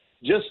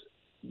just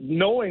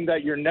knowing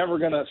that you're never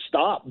going to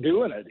stop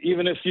doing it,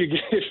 even if you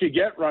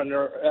get run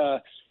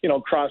or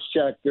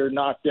cross-checked or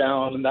knocked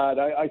down, and that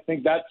I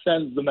think that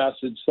sends the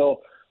message.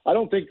 So I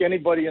don't think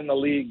anybody in the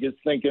league is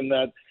thinking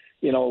that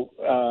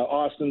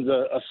Austin's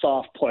a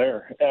soft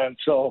player, and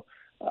so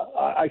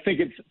I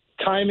think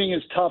timing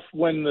is tough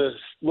when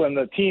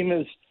the team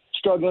is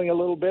struggling a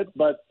little bit.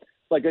 But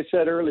like I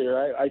said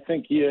earlier, I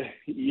think you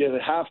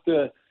have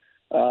to,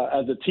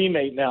 as a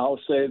teammate now,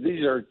 say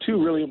these are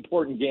 2 really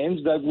important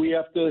games that we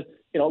have to,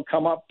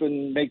 come up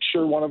and make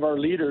sure one of our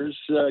leaders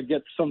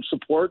gets some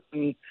support.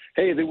 And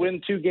hey, they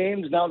win 2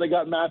 games. Now they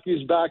got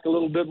Matthews back a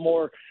little bit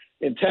more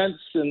intense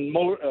and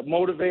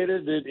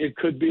motivated. It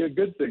could be a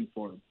good thing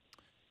for him.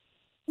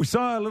 We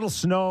saw a little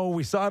snow.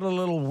 We saw it a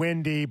little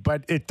windy,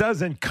 but it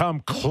doesn't come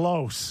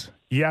close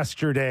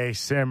yesterday,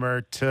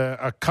 Simmer, to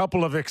a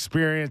couple of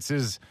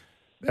experiences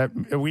that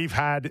we've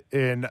had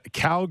in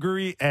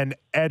Calgary and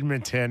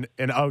Edmonton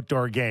in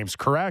outdoor games,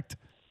 correct?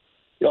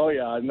 Oh,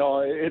 yeah.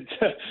 No,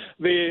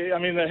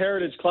 the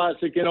Heritage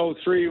Classic in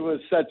 2003 was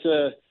such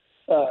a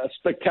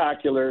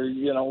spectacular,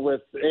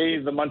 with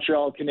the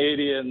Montreal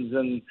Canadiens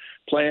and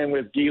playing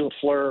with Guy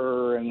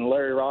Lafleur and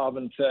Larry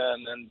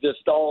Robinson and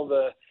just all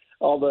the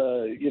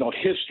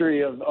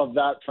history of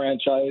that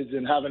franchise,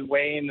 and having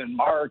Wayne and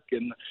Mark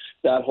and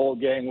that whole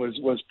gang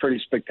was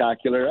pretty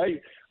spectacular.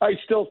 I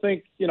still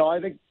think, I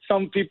think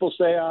some people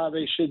say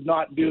they should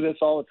not do this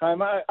all the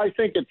time. I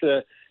think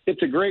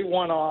it's a great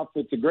one-off.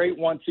 It's a great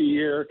once a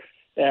year,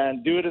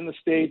 and do it in the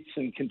States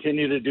and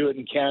continue to do it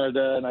in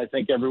Canada, and I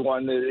think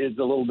everyone is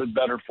a little bit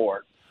better for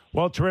it.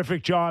 Well,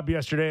 terrific job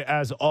yesterday,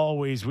 as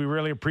always. We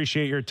really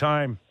appreciate your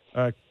time.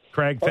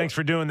 Craig. Thanks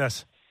for doing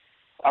this.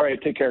 All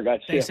right, take care,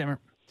 guys. Thanks, Simmer.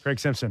 Craig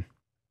Simpson,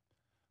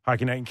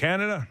 Hockey Night in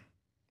Canada,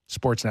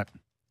 Sportsnet.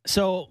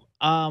 So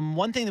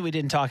one thing that we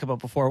didn't talk about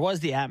before was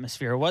the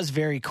atmosphere. It was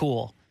very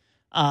cool.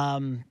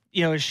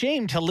 A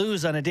shame to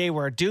lose on a day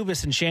where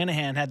Dubas and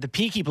Shanahan had the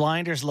Peaky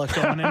Blinders look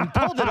on and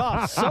pulled it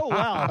off so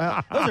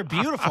well. Those are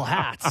beautiful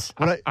hats.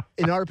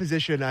 In our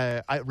position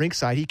at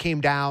rinkside, he came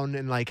down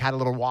and had a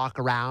little walk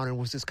around and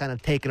was just kind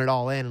of taking it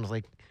all in and was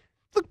like,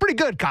 "Look pretty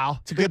good, Kyle.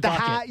 It's a good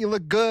bucket. Hat, you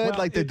look good.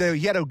 Well,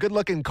 he had a good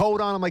looking coat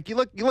on. I'm like, you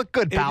look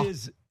good, pal." It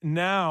is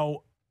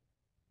now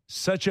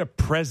such a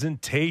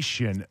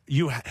presentation.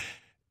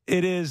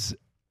 It is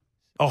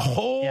a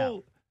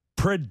whole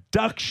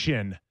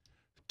production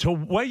to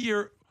what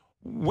you're.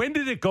 When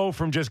did it go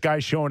from just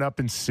guys showing up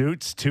in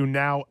suits to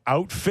now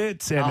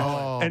outfits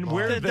and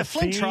where the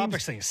Flint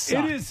Tropics thing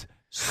sucked. It is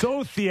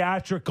so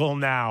theatrical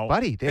now,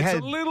 buddy. It's a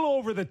little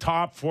over the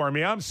top for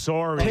me. I'm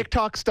sorry.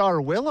 TikTok star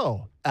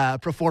Willow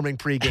performing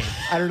pregame.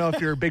 I don't know if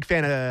you're a big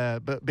fan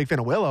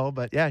of Willow,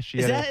 but yeah, she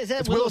is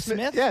that Willow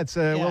Smith? Yeah, it's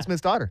Will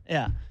Smith's daughter.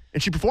 Yeah.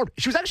 And she performed.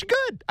 She was actually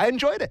good. I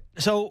enjoyed it.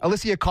 So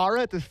Alicia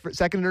Cara at the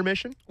second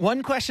intermission.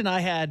 One question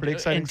I had,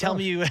 and tell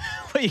me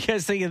what you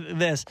guys think of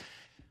this.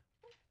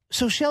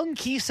 So Sheldon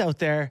Keefe's out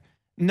there,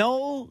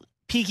 no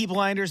Peaky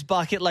Blinders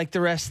bucket like the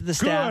rest of the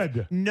staff.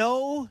 Good.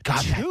 No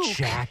God, toque. that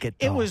jacket,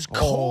 though. It was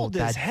cold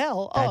as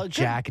hell. That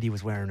jacket he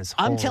was wearing is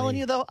I'm telling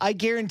you, though, I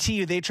guarantee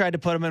you they tried to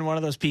put him in one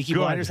of those Peaky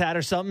Blinders hat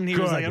or something. He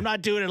was like, "I'm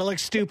not doing it. It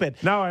looks stupid."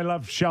 Now I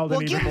love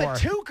Sheldon even more. Well,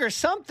 give him a toque or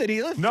something.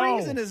 He looks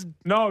freezing his...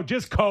 No,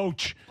 just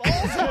coach.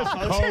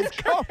 Just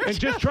coach. And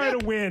just try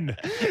to win.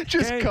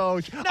 Just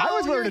coach. No, I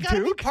was wearing a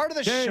toque. Part of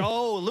the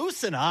show.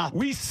 Loosen up.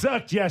 We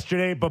sucked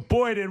yesterday, but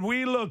boy, did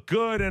we look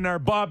good in our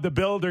Bob the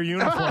Builder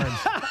uniforms.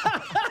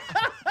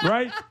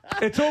 Right?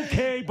 It's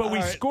okay, but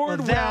we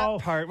scored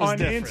well on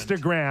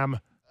Instagram.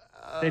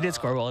 They did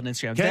score well on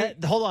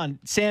Instagram. Hold on.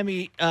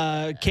 Sammy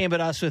came at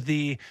us with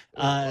the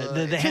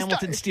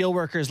Hamilton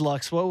Steelworkers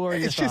looks. What were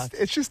your thoughts?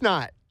 It's just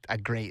not a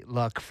great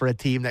look for a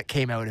team that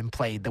came out and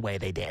played the way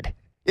they did.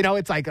 You know,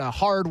 it's like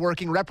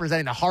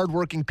representing the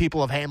hardworking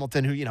people of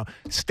Hamilton who,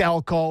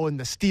 Stelco and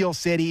the Steel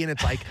City, and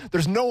it's like,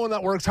 there's no one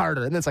that works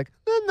harder. And it's like,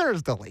 then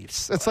there's the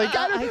Leafs. It's like,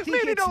 I think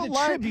it's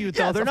a tribute,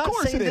 though. Yes, they're not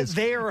saying that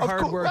they are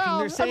hardworking. Well,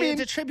 they're saying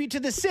it's a tribute to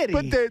the city.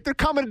 But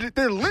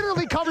they're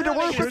literally coming to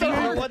work with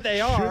what they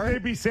are. Should they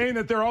be saying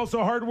that they're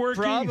also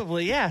hardworking?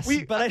 Probably, yes.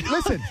 But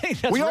listen,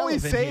 we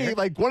always say,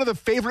 one of the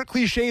favorite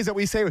cliches that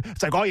we say,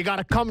 it's like, oh, you got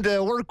to come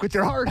to work with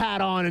your hard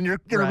hat on and your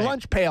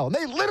lunch pail. And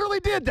they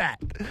literally did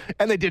that.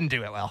 And they didn't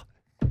do it well.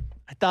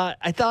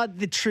 I thought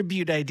the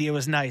tribute idea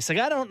was nice.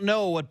 I don't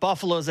know what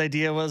Buffalo's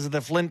idea was of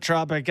the Flint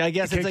Tropic. I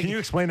guess it's like... Can you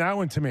explain that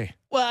one to me?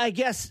 Well, I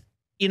guess...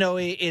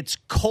 it's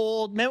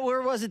cold.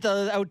 Where was it,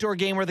 the outdoor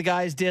game where the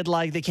guys did,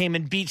 they came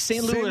in beach?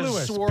 St.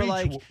 Louis wore,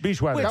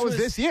 beach weather. That was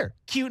this year.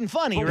 Cute and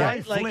funny,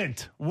 right?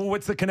 Flint.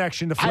 What's the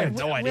connection to Flint? I have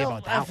no idea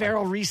about that.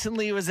 Farrell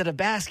recently was at a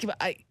basketball.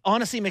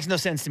 Honestly, it makes no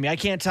sense to me. I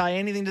can't tie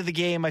anything to the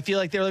game. I feel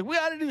like they're like, we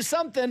got to do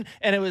something.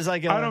 And it was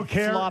like I don't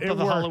care. Flop of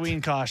a Halloween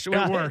costume.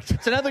 It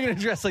worked. So now they're going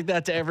to dress like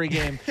that to every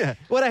game. Yeah.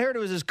 What I heard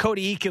was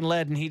Cody Eakin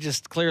led, and he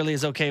just clearly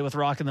is okay with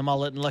rocking the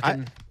mullet and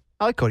looking.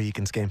 I like Cody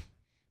Eakin's game.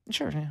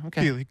 Sure, yeah,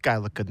 okay. The guy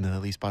looked good in the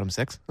Leafs bottom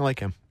six. I like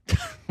him.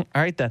 All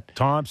right, then.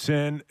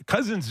 Thompson.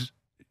 Cousins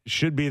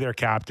should be their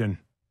captain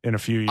in a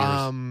few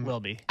years.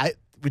 Will be.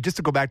 Just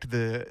to go back to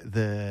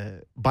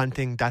the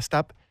Bunting dust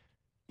up,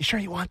 you sure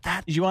you want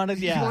that? You want it?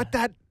 Yeah. You want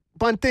that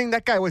Bunting?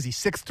 That guy, was he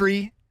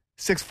 6'3",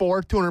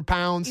 6'4", 200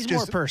 pounds? He's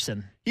more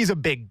person. He's a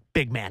big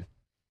man.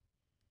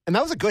 And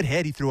that was a good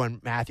hit he threw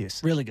on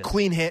Matthews. Really good.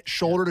 Clean hit,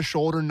 shoulder to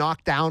shoulder,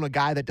 knocked down a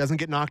guy that doesn't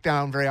get knocked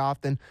down very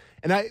often.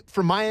 And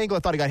from my angle,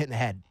 I thought he got hit in the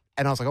head.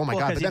 And I was like, oh, my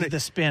God. But then the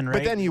spin, right?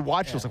 But then you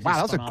watched, I was like, wow,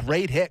 that was a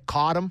great hit.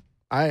 Caught him.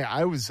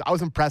 I was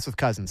impressed with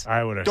Cousins.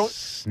 I would have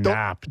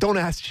snapped. Don't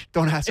ask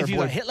if you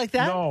got hit like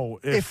that? No.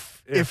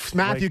 If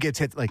Matthew gets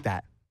hit like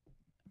that.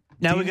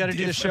 Now we got to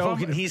do the show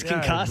and he's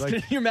concussed.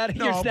 You're mad at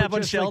your snap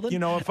on Sheldon?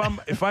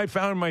 if I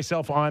found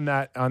myself on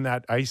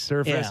that ice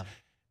surface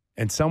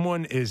and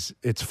someone it's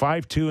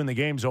 5-2 and the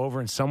game's over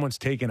and someone's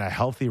taking a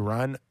healthy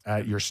run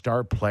at your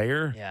star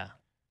player. Yeah.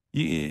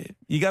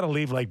 You got to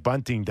leave like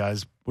Bunting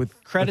does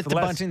with credit to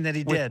less, Bunting that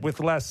he did with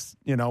less,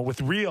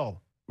 with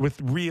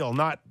real,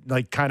 not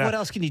like kind of. What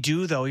else can you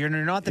do though? You're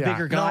not the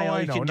bigger guy. All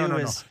you can do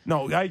is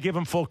no. I give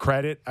him full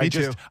credit. I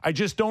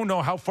just don't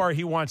know how far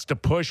he wants to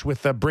push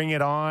with the bring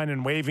it on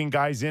and waving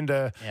guys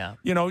into. Yeah.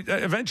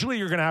 Eventually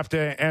you're going to have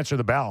to answer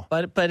the bell.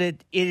 But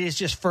it is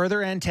just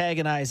further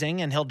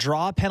antagonizing, and he'll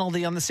draw a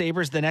penalty on the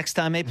Sabres the next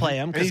time they play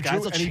him because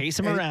guys will chase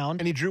him around.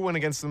 And he drew one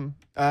against them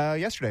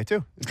yesterday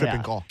too. A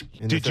tripping call.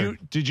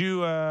 Did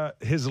you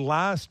his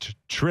last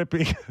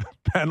tripping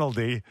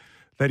penalty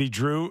that he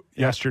drew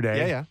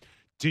yesterday? Yeah.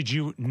 Did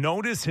you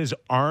notice his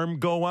arm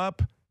go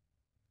up?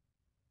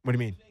 What do you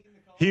mean?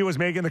 He was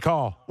making the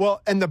call. Well,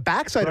 and the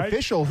backside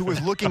official who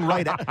was looking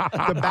right at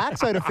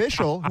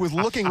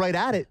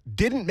it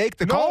didn't make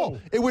the call.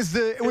 It was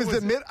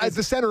the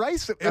center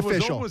ice official. It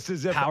was almost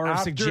as if power of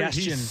after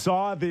suggestion. He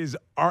saw this,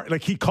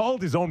 like he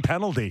called his own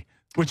penalty.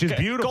 which is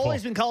beautiful.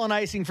 Goalie's been calling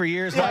icing for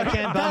years. Why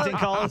can't bunting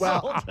call it?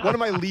 Well, one of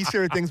my least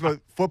favorite things about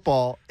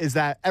football is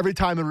that every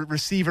time a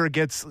receiver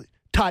gets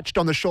touched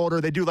on the shoulder,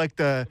 they do like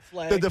the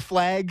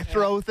flag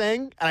throw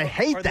thing, and I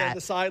hate that.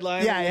 The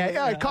sideline.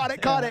 Yeah. I caught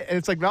it. And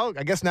it's like, well,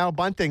 I guess now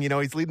Bunting,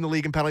 he's leading the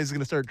league in penalties. He's going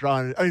to start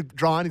drawing. He's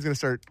going to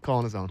start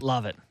calling his own.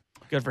 Love it.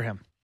 Good for him.